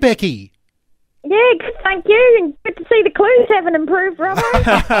 How are you, Becky? Yeah, good, thank you. And good to see the clues haven't improved, Robbo.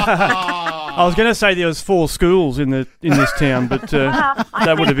 I was going to say there was 4 schools in this town, but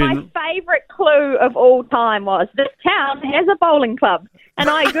that would have been... My favourite clue of all time was this town has a bowling club. And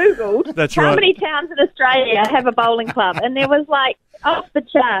I Googled That's how right. many towns in Australia have a bowling club. And there was like off the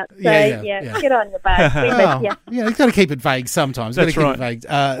chart. So, yeah. Get on your back. We miss you. Yeah, you've got to keep it vague sometimes. That's Got to keep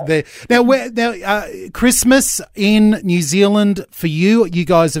it vague. Now, Christmas in New Zealand for you. You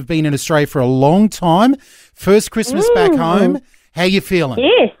guys have been in Australia for a long time. First Christmas back home. How you feeling?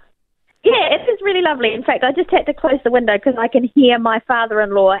 Yes. Yeah, it is really lovely. In fact, I just had to close the window because I can hear my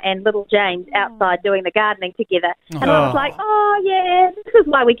father-in-law and little James outside doing the gardening together. And I was like, oh, yeah, this is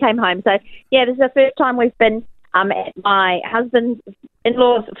why we came home. So, yeah, this is the first time we've been at my husband's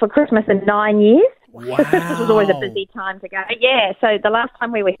in-laws for Christmas in 9 years. Wow. So Christmas was always a busy time to go. Yeah, so the last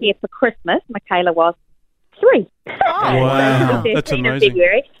time we were here for Christmas, Michaela was 3. Wow, that's amazing.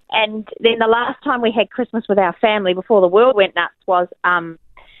 February. And then the last time we had Christmas with our family before the world went nuts was...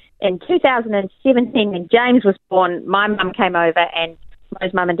 in 2017, when James was born, my mum came over and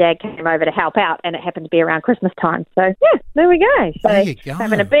Mo's mum and dad came over to help out, and it happened to be around Christmas time. So, yeah, there we go. So, There you go.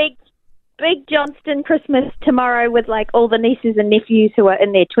 having a big Johnston Christmas tomorrow with, like, all the nieces and nephews who are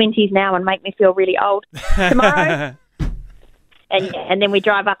in their 20s now and make me feel really old tomorrow. And then we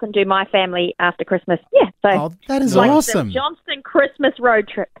drive up and do my family after Christmas. Yeah, so that is like awesome. The Johnston Christmas road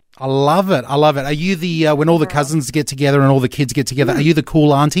trip. I love it. I love it. Are you the, when all the cousins get together and all the kids get together, are you the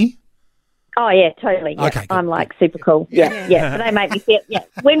cool auntie? Oh, yeah, totally. Yeah. Okay, good. I'm like super cool. Yeah. So they make me feel,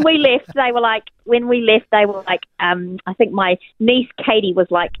 When we left, they were like, I think my niece Katie was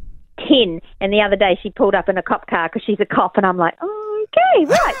like 10, and the other day she pulled up in a cop car because she's a cop, and I'm like, oh, okay,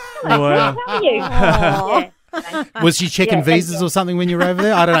 right. Wow. How are you? Yeah. Was she checking visas or something when you were over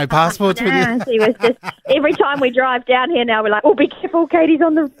there? I don't know, passports with you? She was just, every time we drive down here now, we're like, oh, be careful, Katie's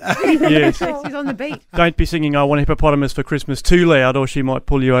on the Yes. She's on the beat. Don't be singing I Want a Hippopotamus for Christmas too loud or she might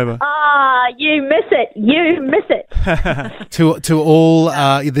pull you over. Ah, you miss it. You miss it. To all,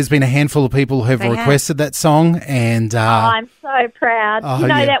 there's been a handful of people who have They have. requested that song, and I'm so proud. Oh,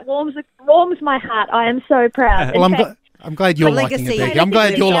 yeah. That warms my heart. I am so proud. well, In fact, I'm glad you're liking it, Becky. I'm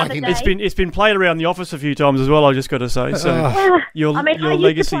glad you're liking it. It's been played around the office a few times as well, I just got to say. So your I used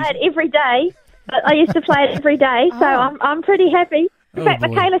legacy. to play it every day. So I'm pretty happy. In fact, boy.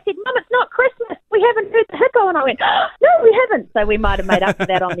 Michaela said, Mum, it's not Christmas. We haven't heard the hippo. And I went, no, we haven't. So we might have made up for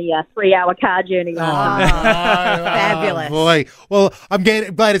that on the 3-hour car journey. Fabulous. Boy, well, I'm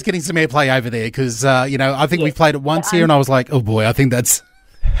glad it's getting some airplay over there because, I think we've played it once here, and I was like, oh boy, I think that's...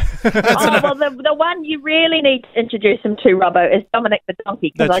 Well, the one you really need to introduce him to, Robbo, is Dominic the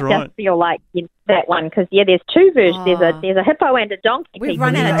Donkey, because That's I right. just feel like that one, because, there's 2 versions. There's a hippo and a donkey. We've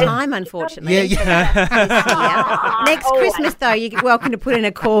run out of time, unfortunately. Yeah. Next Christmas, though, you're welcome to put in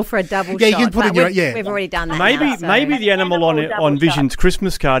a call for a double Yeah, you shot. can put but in your- we've, yeah. we've already done that. Maybe now, so. maybe the animal on Vision's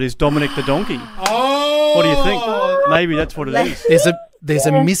Christmas card is Dominic the Donkey. Oh! What do you think? Maybe that's what it is. There's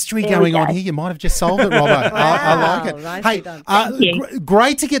a mystery going on here. You might have just solved it, Robbo. I like it. Hey,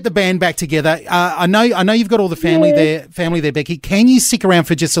 great to get the band back together. I know you've got all the family there, Becky. Can you stick around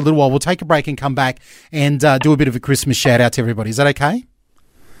for just a little while? We'll take a break and come back and do a bit of a Christmas shout out to everybody. Is that okay?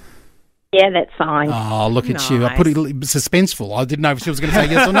 Yeah, that's fine. Oh, look at you. I put it suspenseful. I didn't know if she was going to say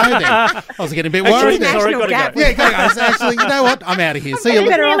yes or no then. I was getting a bit worried. Sorry, gotta go. Yeah, gotta go. Actually, you know what? I'm out of here. See you It's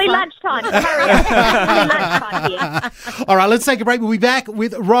later. really lunchtime. Hurry up. It's really lunchtime here. All right, let's take a break. We'll be back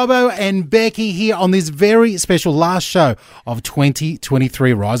with Robbo and Becky here on this very special last show of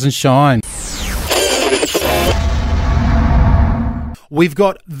 2023 Rise and Shine. We've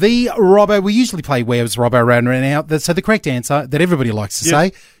got the Robbo. We usually play Where's Robbo around and out. So the correct answer that everybody likes to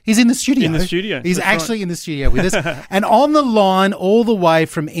say, he's in the studio. In the studio. He's That's actually right. in the studio with us. And on the line all the way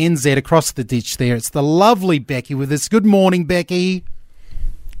from NZ across the ditch there, it's the lovely Becky with us. Good morning, Becky.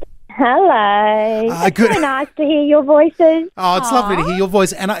 Hello. It's good. so nice to hear your voices. Oh, it's lovely to hear your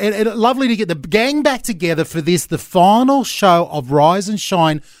voice, and lovely to get the gang back together for this, the final show of Rise and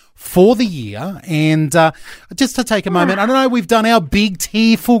Shine for the year. And just to take a moment, I don't know, we've done our big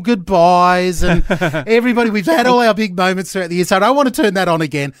tearful goodbyes and everybody, we've had all our big moments throughout the year, so I don't want to turn that on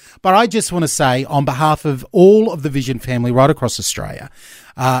again, but I just want to say on behalf of all of the Vision family right across Australia,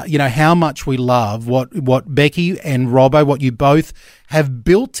 how much we love what Becky and Robbo, what you both have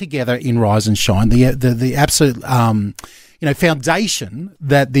built together in Rise and Shine, the absolute foundation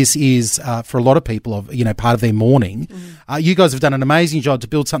that this is for a lot of people of, part of their morning. You guys have done an amazing job to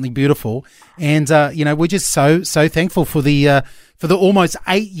build something beautiful. And, we're just so thankful for the almost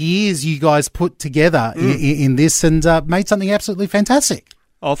 8 years you guys put together in this and made something absolutely fantastic.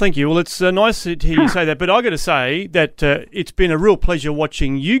 Oh, thank you. Well, it's nice to hear you say that, but I got to say that it's been a real pleasure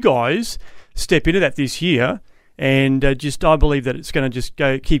watching you guys step into that this year, and I believe that it's going to just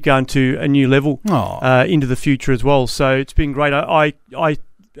keep going to a new level into the future as well. So it's been great. I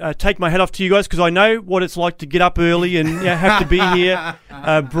take my hat off to you guys because I know what it's like to get up early and have to be here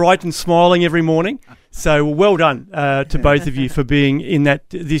bright and smiling every morning. So well done to both of you for being in that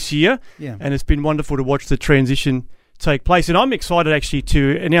this year, and it's been wonderful to watch the transition take place. And I'm excited actually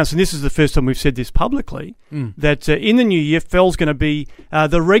to announce, and this is the first time we've said this publicly, that in the new year, Fel's going to be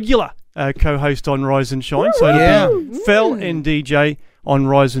the regular co-host on Rise and Shine. So it'll be Fel and DJ on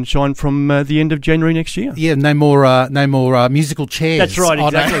Rise and Shine from the end of January next year. Yeah, no more musical chairs. That's right,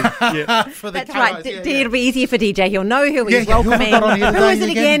 exactly. That's right. It'll be easier for DJ. He'll know who he's welcoming. Who is it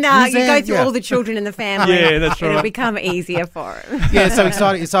again? You go through all the children in the family. Yeah, that's right. It'll become easier for him. Yeah, so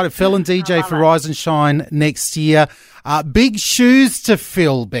excited. Fel and DJ for Rise and Shine next year. Big shoes to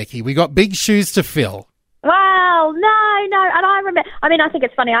fill, Becky. We got big shoes to fill. Well, no. And I remember, I think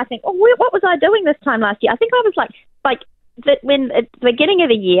it's funny. I think, what was I doing this time last year? I think I was like that when at the beginning of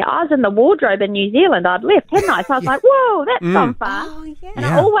the year, I was in the wardrobe in New Zealand. I'd left, hadn't I? So I was like, whoa, that's gone far. Oh, yeah. And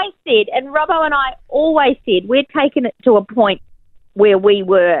I always said, and Robbo and I always said, we'd taken it to a point where we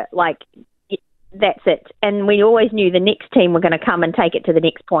were like, that's it. And we always knew the next team were going to come and take it to the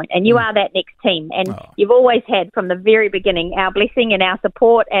next point. And you are that next team. And you've always had from the very beginning our blessing and our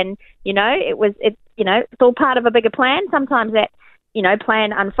support. And, it's all part of a bigger plan. Sometimes that,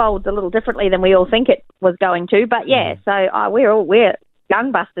 plan unfolds a little differently than we all think it was going to. But so we're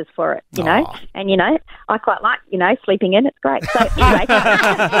gangbusters for it, know. And, I quite like, sleeping in. It's great. So anyway.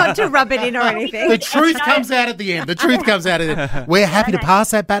 Not to rub it in or anything. The truth comes out at the end. We're happy to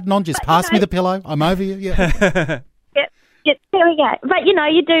pass that baton on. Just pass me the pillow. I'm over you. Yeah. There we go. But,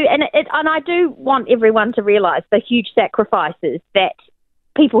 you do. And I do want everyone to realise the huge sacrifices that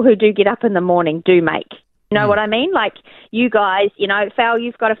people who do get up in the morning do make. You know what I mean? Like you guys, Fel,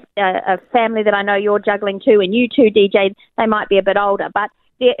 you've got a family that I know you're juggling too, and you too, DJ, they might be a bit older, but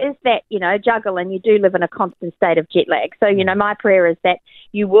there is that, juggle, and you do live in a constant state of jet lag. So, my prayer is that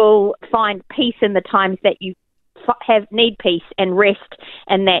you will find peace in the times that you need peace and rest,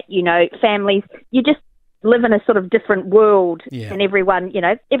 and that, families, you just live in a sort of different world, and everyone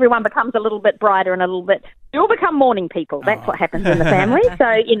becomes a little bit brighter and a little bit. You all become morning people. That's what happens in the family. So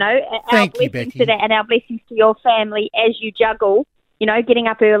our blessings to that, and our blessings to your family as you juggle. Getting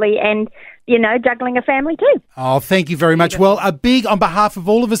up early and juggling a family too. Oh, thank you very much. Well, a big on behalf of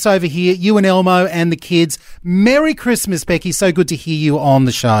all of us over here, you and Elmo and the kids. Merry Christmas, Becky. So good to hear you on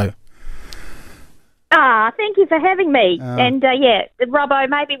the show. Thank you for having me. And, Robbo,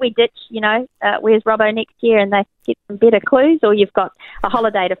 maybe we ditch, where's Robbo next year and they get some better clues, or you've got a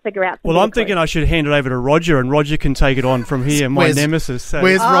holiday to figure out. Well, I'm thinking I should hand it over to Roger, and Roger can take it on from here, my nemesis. So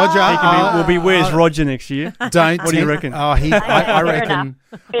where's Roger? We'll be Where's Roger next year. What do you reckon? I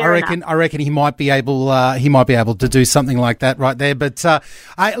reckon he might be able to do something like that right there. But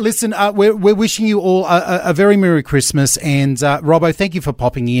listen, we're wishing you all a very Merry Christmas, and Robbo, thank you for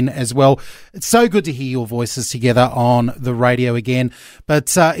popping in as well. It's so good to hear your voices together on the radio again.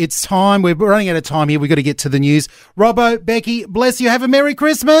 But it's time. We're running out of time here. We've got to get to the news. Robbo, Becky, bless you. Have a Merry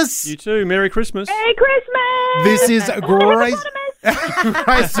Christmas. You too. Merry Christmas. Merry Christmas. This is great.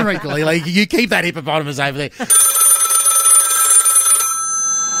 Grace and Wrinkly. You keep that hippopotamus over there.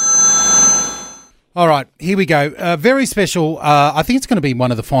 All right, here we go. Very special. I think it's going to be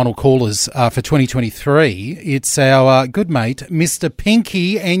one of the final callers for 2023. It's our good mate, Mr.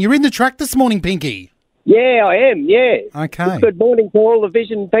 Pinky, and you're in the track this morning, Pinky. Yeah, I am, yeah. Okay. Good morning to all the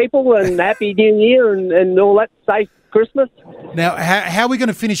Vision people, and Happy New Year and all that. Safe Christmas. Now, how are we going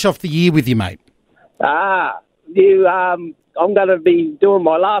to finish off the year with you, mate? I'm going to be doing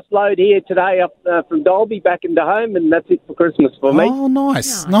my last load here today up from Dalby back into home, and that's it for Christmas for me. Oh,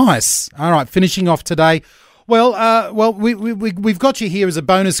 nice. All right, finishing off today. Well, we've got you here as a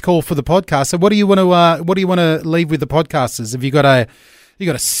bonus call for the podcast. So, what do you want to leave with the podcasters? Have you got a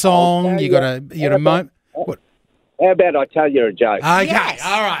song? You got a moment? What? How about I tell you a joke? Okay, yes.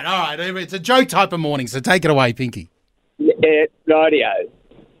 All right. It's a joke type of morning, so take it away, Pinky. Yeah, rightio.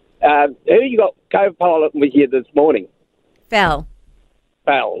 Who you got co-pilot with you this morning? Fel.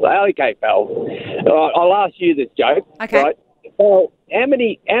 Okay, Fel. All right, I'll ask you this joke. Okay. Right? Well, how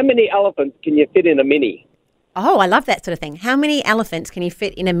many elephants can you fit in a mini? Oh, I love that sort of thing. How many elephants can you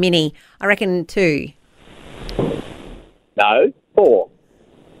fit in a mini? I reckon 2. No, 4.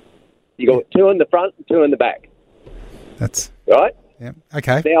 You got 2 in the front and 2 in the back. That's right. Yeah.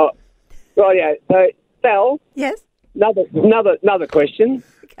 Okay. Now, right. Yeah. So, Sal. Yes. Another question.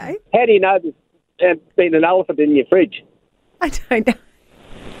 Okay. How do you know there's been an elephant in your fridge? I don't know.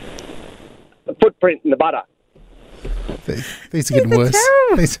 The footprint in the butter. These are getting worse.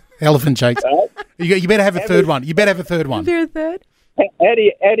 These elephant jokes. You better have a third one. You better have a third one. Is there a third? How do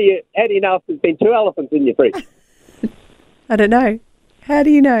you know if there's been 2 elephants in your fridge? I don't know. How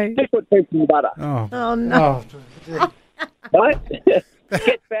do you know? 2 footprints in the butter. Oh no. Right?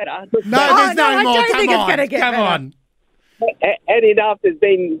 Gets better. No, there's no more. I don't Come think it's on. going to get Come better. on. How do you know if there's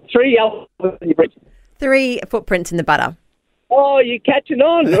been 3 elephants in your fridge? 3 footprints in the butter. Oh, you're catching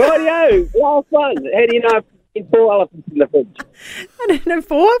on. Rightio. Last one. How do you know if there's been 4 elephants in the fridge? I don't know.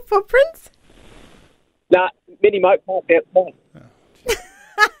 4 footprints? Nah, mini moke park outside.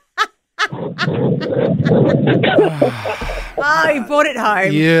 Oh, he brought it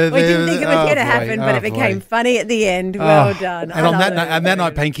home. Yeah, we didn't think it was going to boy, happen, but it became funny at the end. Well done. And on that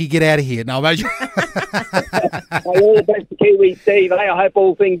night, Pinky, get out of here. No, mate. Hey, all the best to Kiwi Steve. Hey, I hope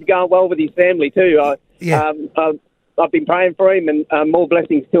all things are going well with his family too. I've been praying for him, and more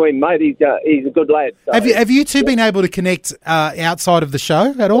blessings to him, mate. He's a good lad. So. Have you two been able to connect outside of the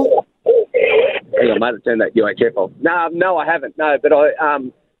show at all? Hang on, mate. Turn that UHF off. No, I haven't. No, but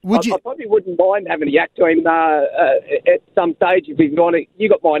I probably wouldn't mind having a yak to him at some stage if you want to. You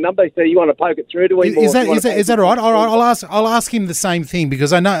got my number, so you want to poke it through to him. Is that all right? All right, I'll ask him the same thing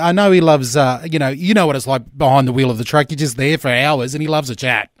because I know he loves. You know what it's like behind the wheel of the truck. You're just there for hours, and he loves a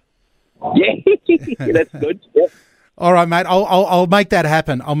chat. Yeah, that's good. Yeah. All right, mate. I'll make that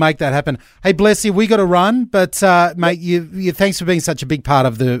happen. Hey, bless you. We got to run, but mate, you thanks for being such a big part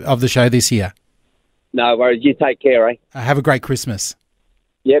of the show this year. No worries. You take care, eh? Have a great Christmas.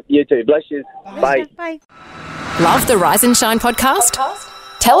 Yep, you too. Bless you. Bye. Bye. Love the Rise and Shine podcast?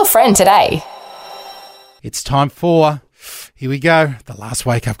 Tell a friend today. It's time for, here we go, the last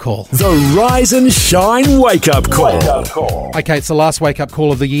wake-up call. The Rise and Shine wake-up call. Okay, it's the last wake-up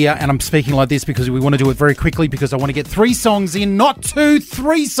call of the year, and I'm speaking like this because we want to do it very quickly because I want to get 3 songs in, not 2,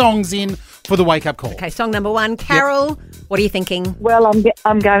 3 songs in for the wake-up call. Okay, song number 1. Carol, what are you thinking? Well,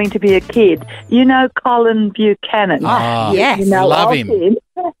 I'm going to be a kid. You know Colin Buchanan? Ah, yes. You know love of him.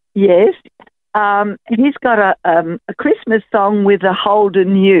 Yes. He's got a Christmas song with a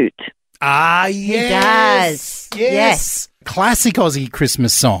Holden Ute. Ah, does. yes. Yes. Classic Aussie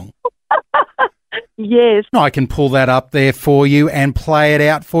Christmas song. Yes. I can pull that up there for you and play it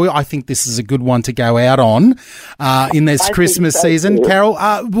out for you. I think this is a good one to go out on in this Christmas season. Too. Carol,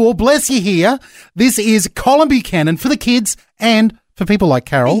 well, bless you here. This is Colin Buchanan for the kids and for people like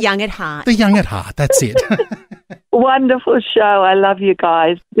Carol. The young at heart. The young at heart, that's it. Wonderful show. I love you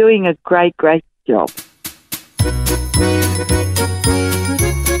guys. Doing a great, great job.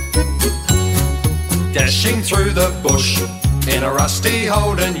 Dashing through the bush in a rusty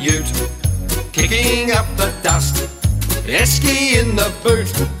Holden Ute, kicking up the dust, Esky in the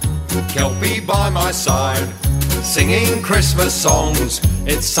boot, Kelpie by my side, singing Christmas songs.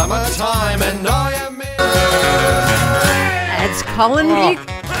 It's summertime and I am It's Colin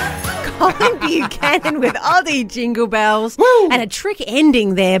Buchanan with Aussie Jingle Bells. And a trick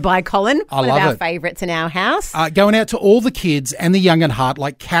ending there by Colin. I one love of our it. favourites in our house. Going out to all the kids and the young at heart,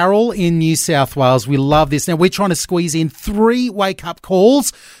 like Carol in New South Wales. We love this. Now, we're trying to squeeze in 3 wake-up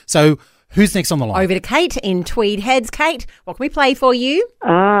calls. So who's next on the line? Over to Kate in Tweed Heads. Kate, what can we play for you?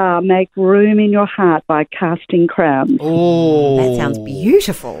 Make Room in Your Heart by Casting Crowns. Oh, That sounds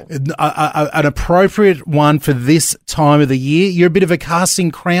beautiful. An appropriate one for this time of the year. You're a bit of a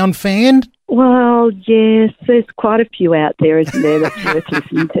Casting Crown fan? Well, yes, there's quite a few out there, isn't there, that's worth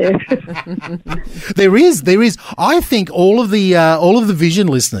listening to. There is. I think all of the Vision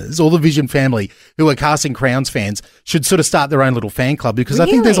listeners, all the Vision family who are Casting Crowns fans should sort of start their own little fan club because I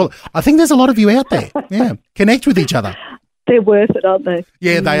think there's a lot of you out there. Yeah, connect with each other. They're worth it, aren't they?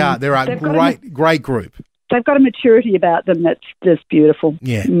 Yeah, they are. They're a They've got great group. They've got a maturity about them that's just beautiful.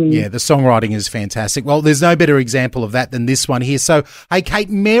 Yeah, yeah, the songwriting is fantastic. Well, there's no better example of that than this one here. So, hey, Kate,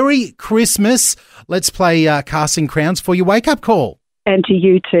 Merry Christmas. Let's play Casting Crowns for your wake-up call. And to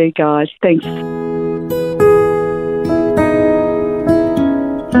you too, guys. Thanks.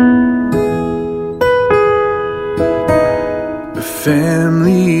 a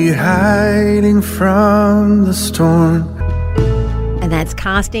family hiding from the storm. And that's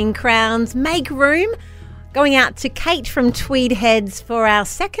Casting Crowns. Make Room. going out to Kate from Tweed Heads for our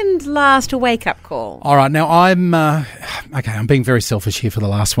second last wake-up call. All right, now I'm being very selfish here for the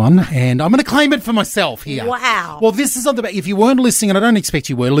last one, and I'm going to claim it for myself here. Wow. Well, this is on the. If you weren't listening, and I don't expect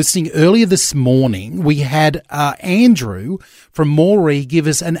you were listening earlier this morning, we had Andrew from Moree give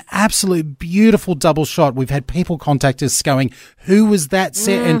us an absolute beautiful double shot. We've had people contact us going, "Who was that?"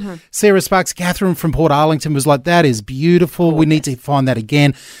 And Sarah Sparks, Catherine from Port Arlington was like, "That is beautiful. We need to find that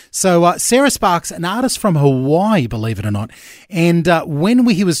again." So Sarah Sparks, an artist from Hawaii, believe it or not. And when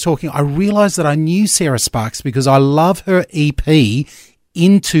he was talking, I realised that I knew Sarah Sparks because I love her EP,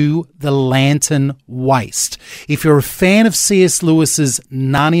 Into the Lantern Waste. If you're a fan of C.S. Lewis's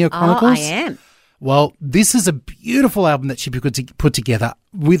Narnia Chronicles. I am. Well, this is a beautiful album that she put together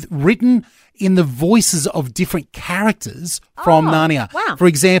written in the voices of different characters from Narnia. Wow. For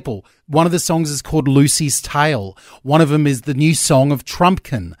example, one of the songs is called Lucy's Tale. One of them is the new song of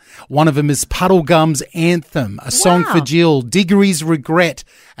Trumpkin. One of them is Puddlegum's Anthem, a song for Jill, Diggory's Regret,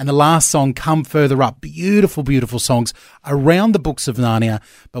 and the last song, Come Further Up. Beautiful, beautiful songs around the books of Narnia.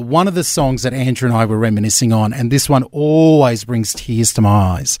 But one of the songs that Andrew and I were reminiscing on, and this one always brings tears to my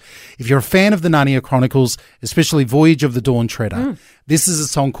eyes. If you're a fan of the Narnia Chronicles, especially Voyage of the Dawn Treader, this is a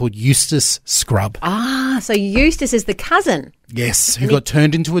song called Eustace Scrubb. Ah, so Eustace is the cousin. Yes, who got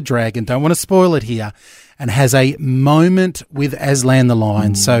turned into a dragon. Don't want to spoil it here. And has a moment with Aslan the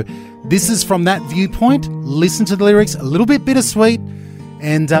Lion. So this is from that viewpoint. Listen to the lyrics, a little bit bittersweet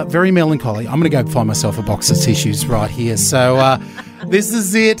and very melancholy. I'm going to go find myself a box of tissues right here. So this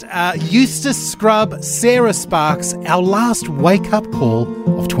is it. Eustace Scrubb, Sarah Sparks, our last wake-up call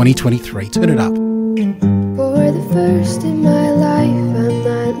of 2023. Turn it up. For the first in my life, I'm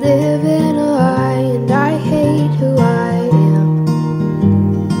not living a lie, and I hate who I am.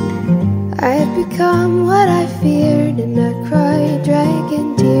 I've become what I feared, and I cry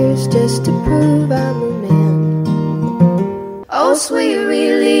dragon tears just to prove I'm a man. Oh, sweet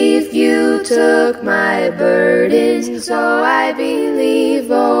relief, you took my burdens, so I believe,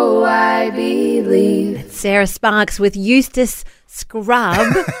 oh, I believe. Sarah Sparks with Eustace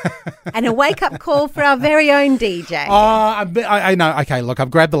Scrubb and a wake-up call for our very own DJ. I know. Okay, look, I've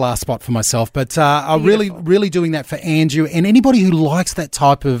grabbed the last spot for myself, but I'm really doing that for Andrew and anybody who likes that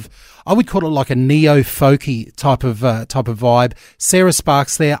type of, I would call it like a neo-folky type of vibe. Sarah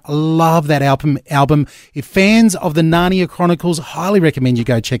Sparks there. Love that album. If fans of the Narnia Chronicles, highly recommend you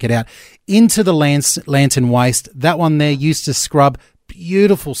go check it out. Into the Lantern Waste. That one there, Eustace Scrubb.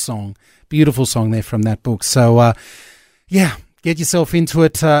 Beautiful song there from that book. So, yeah. Get yourself into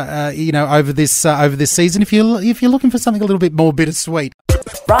it, over this season. If you're looking for something a little bit more bittersweet.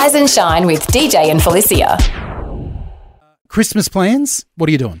 Rise and Shine with DJ and Felicia. Christmas plans? What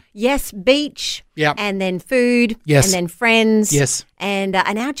are you doing? Yes, beach. Yep. And then food. Yes. And then friends. Yes. And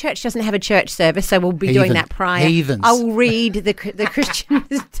our church doesn't have a church service, so we'll be doing that prior. Heathens. I will read the Christian.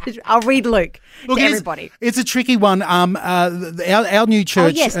 I'll read Luke to everybody. It's a tricky one. Our new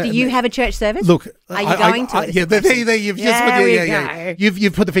church. Oh yes. Do you have a church service? Look, are you going to? Yeah, there. You've just put.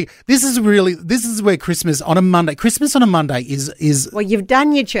 You've put the finger. This is where Christmas on a Monday. Christmas on a Monday is. Well, you've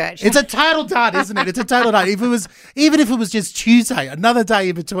done your church. It's a total dud, isn't it? It's a total dud. Even if it was just Tuesday, another day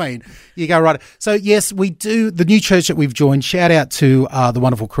in between, you go right. So yes, we do the new church that we've joined. Shout out to the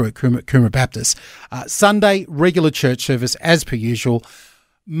wonderful crew at Coomera Baptist. Sunday, regular church service as per usual.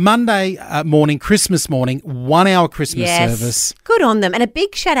 Monday morning, Christmas morning, 1 hour Christmas service. Good on them. And a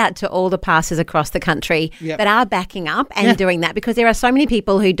big shout out to all the pastors across the country that are backing up and doing that, because there are so many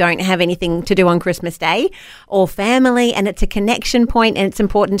people who don't have anything to do on Christmas Day or family, and it's a connection point, and it's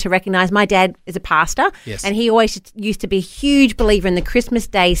important to recognise. My dad is a pastor and he always used to be a huge believer in the Christmas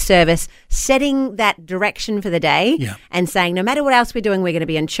Day service, setting that direction for the day and saying, no matter what else we're doing, we're going to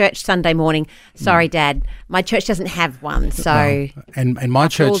be in church Sunday morning. Sorry, Dad, my church doesn't have one. So and my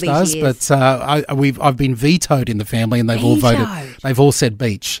church does, but I've been vetoed in the family, and they've all voted. They've all said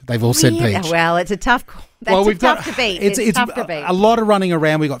beach. They've all said beach. Well, it's a tough. That's tough to beat. It's tough to beat. A lot of running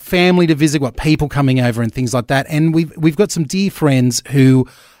around. We've got family to visit. We've got people coming over and things like that. And we've got some dear friends who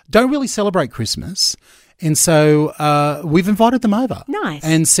don't really celebrate Christmas. And so we've invited them over. Nice.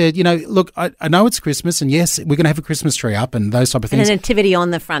 And said, look, I know it's Christmas, and yes, we're going to have a Christmas tree up and those type of things. And a nativity on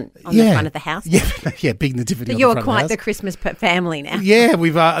the front of the house. Yeah, big nativity. So on you're the front quite of the the Christmas family now. Yeah,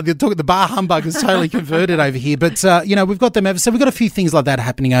 we've the bar humbug is totally converted over here, but we've got them over. So we've got a few things like that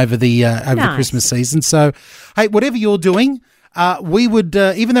happening over the Christmas season. So hey, whatever you're doing. We would,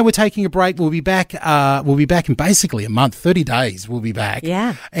 even though we're taking a break, we'll be back. We'll be back in basically a month, 30 days. We'll be back.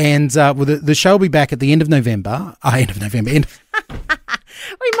 Yeah. And the show will be back at the end of November.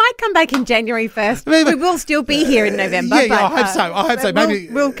 We might come back in January 1st. We will still be here in November. Yeah, but, I hope so. Maybe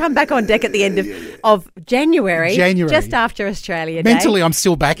we'll come back on deck at the end of January. Just after Australia Day. Mentally, I'm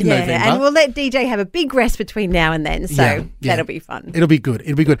still back in November. And we'll let DJ have a big rest between now and then. So that'll be fun. It'll be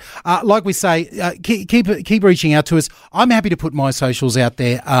good. Like we say, keep reaching out to us. I'm happy to put my socials out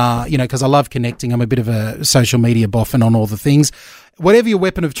there, because I love connecting. I'm a bit of a social media boffin on all the things. Whatever your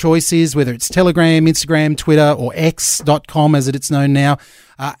weapon of choice is, whether it's Telegram, Instagram, Twitter, or X.com as it's known now,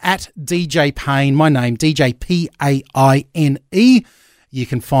 at DJ Payne, my name, DJ Paine. You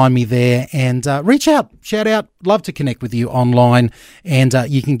can find me there and reach out, shout out. Love to connect with you online, and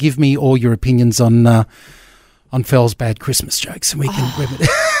you can give me all your opinions on Fel's bad Christmas jokes, and we can.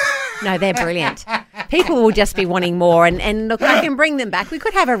 No, they're brilliant. People will just be wanting more, and look, I can bring them back. We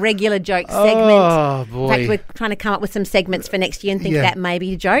could have a regular joke segment. Oh, boy. In fact, we're trying to come up with some segments for next year and think that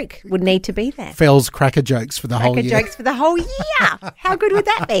maybe a joke would need to be there. Fel's cracker jokes for the whole year. Cracker jokes for the whole year. How good would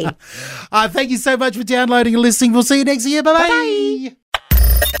that be? Thank you so much for downloading and listening. We'll see you next year. Bye-bye.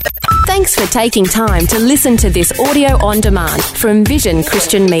 Thanks for taking time to listen to this audio on demand from Vision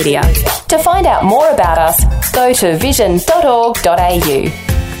Christian Media. To find out more about us, go to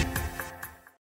vision.org.au.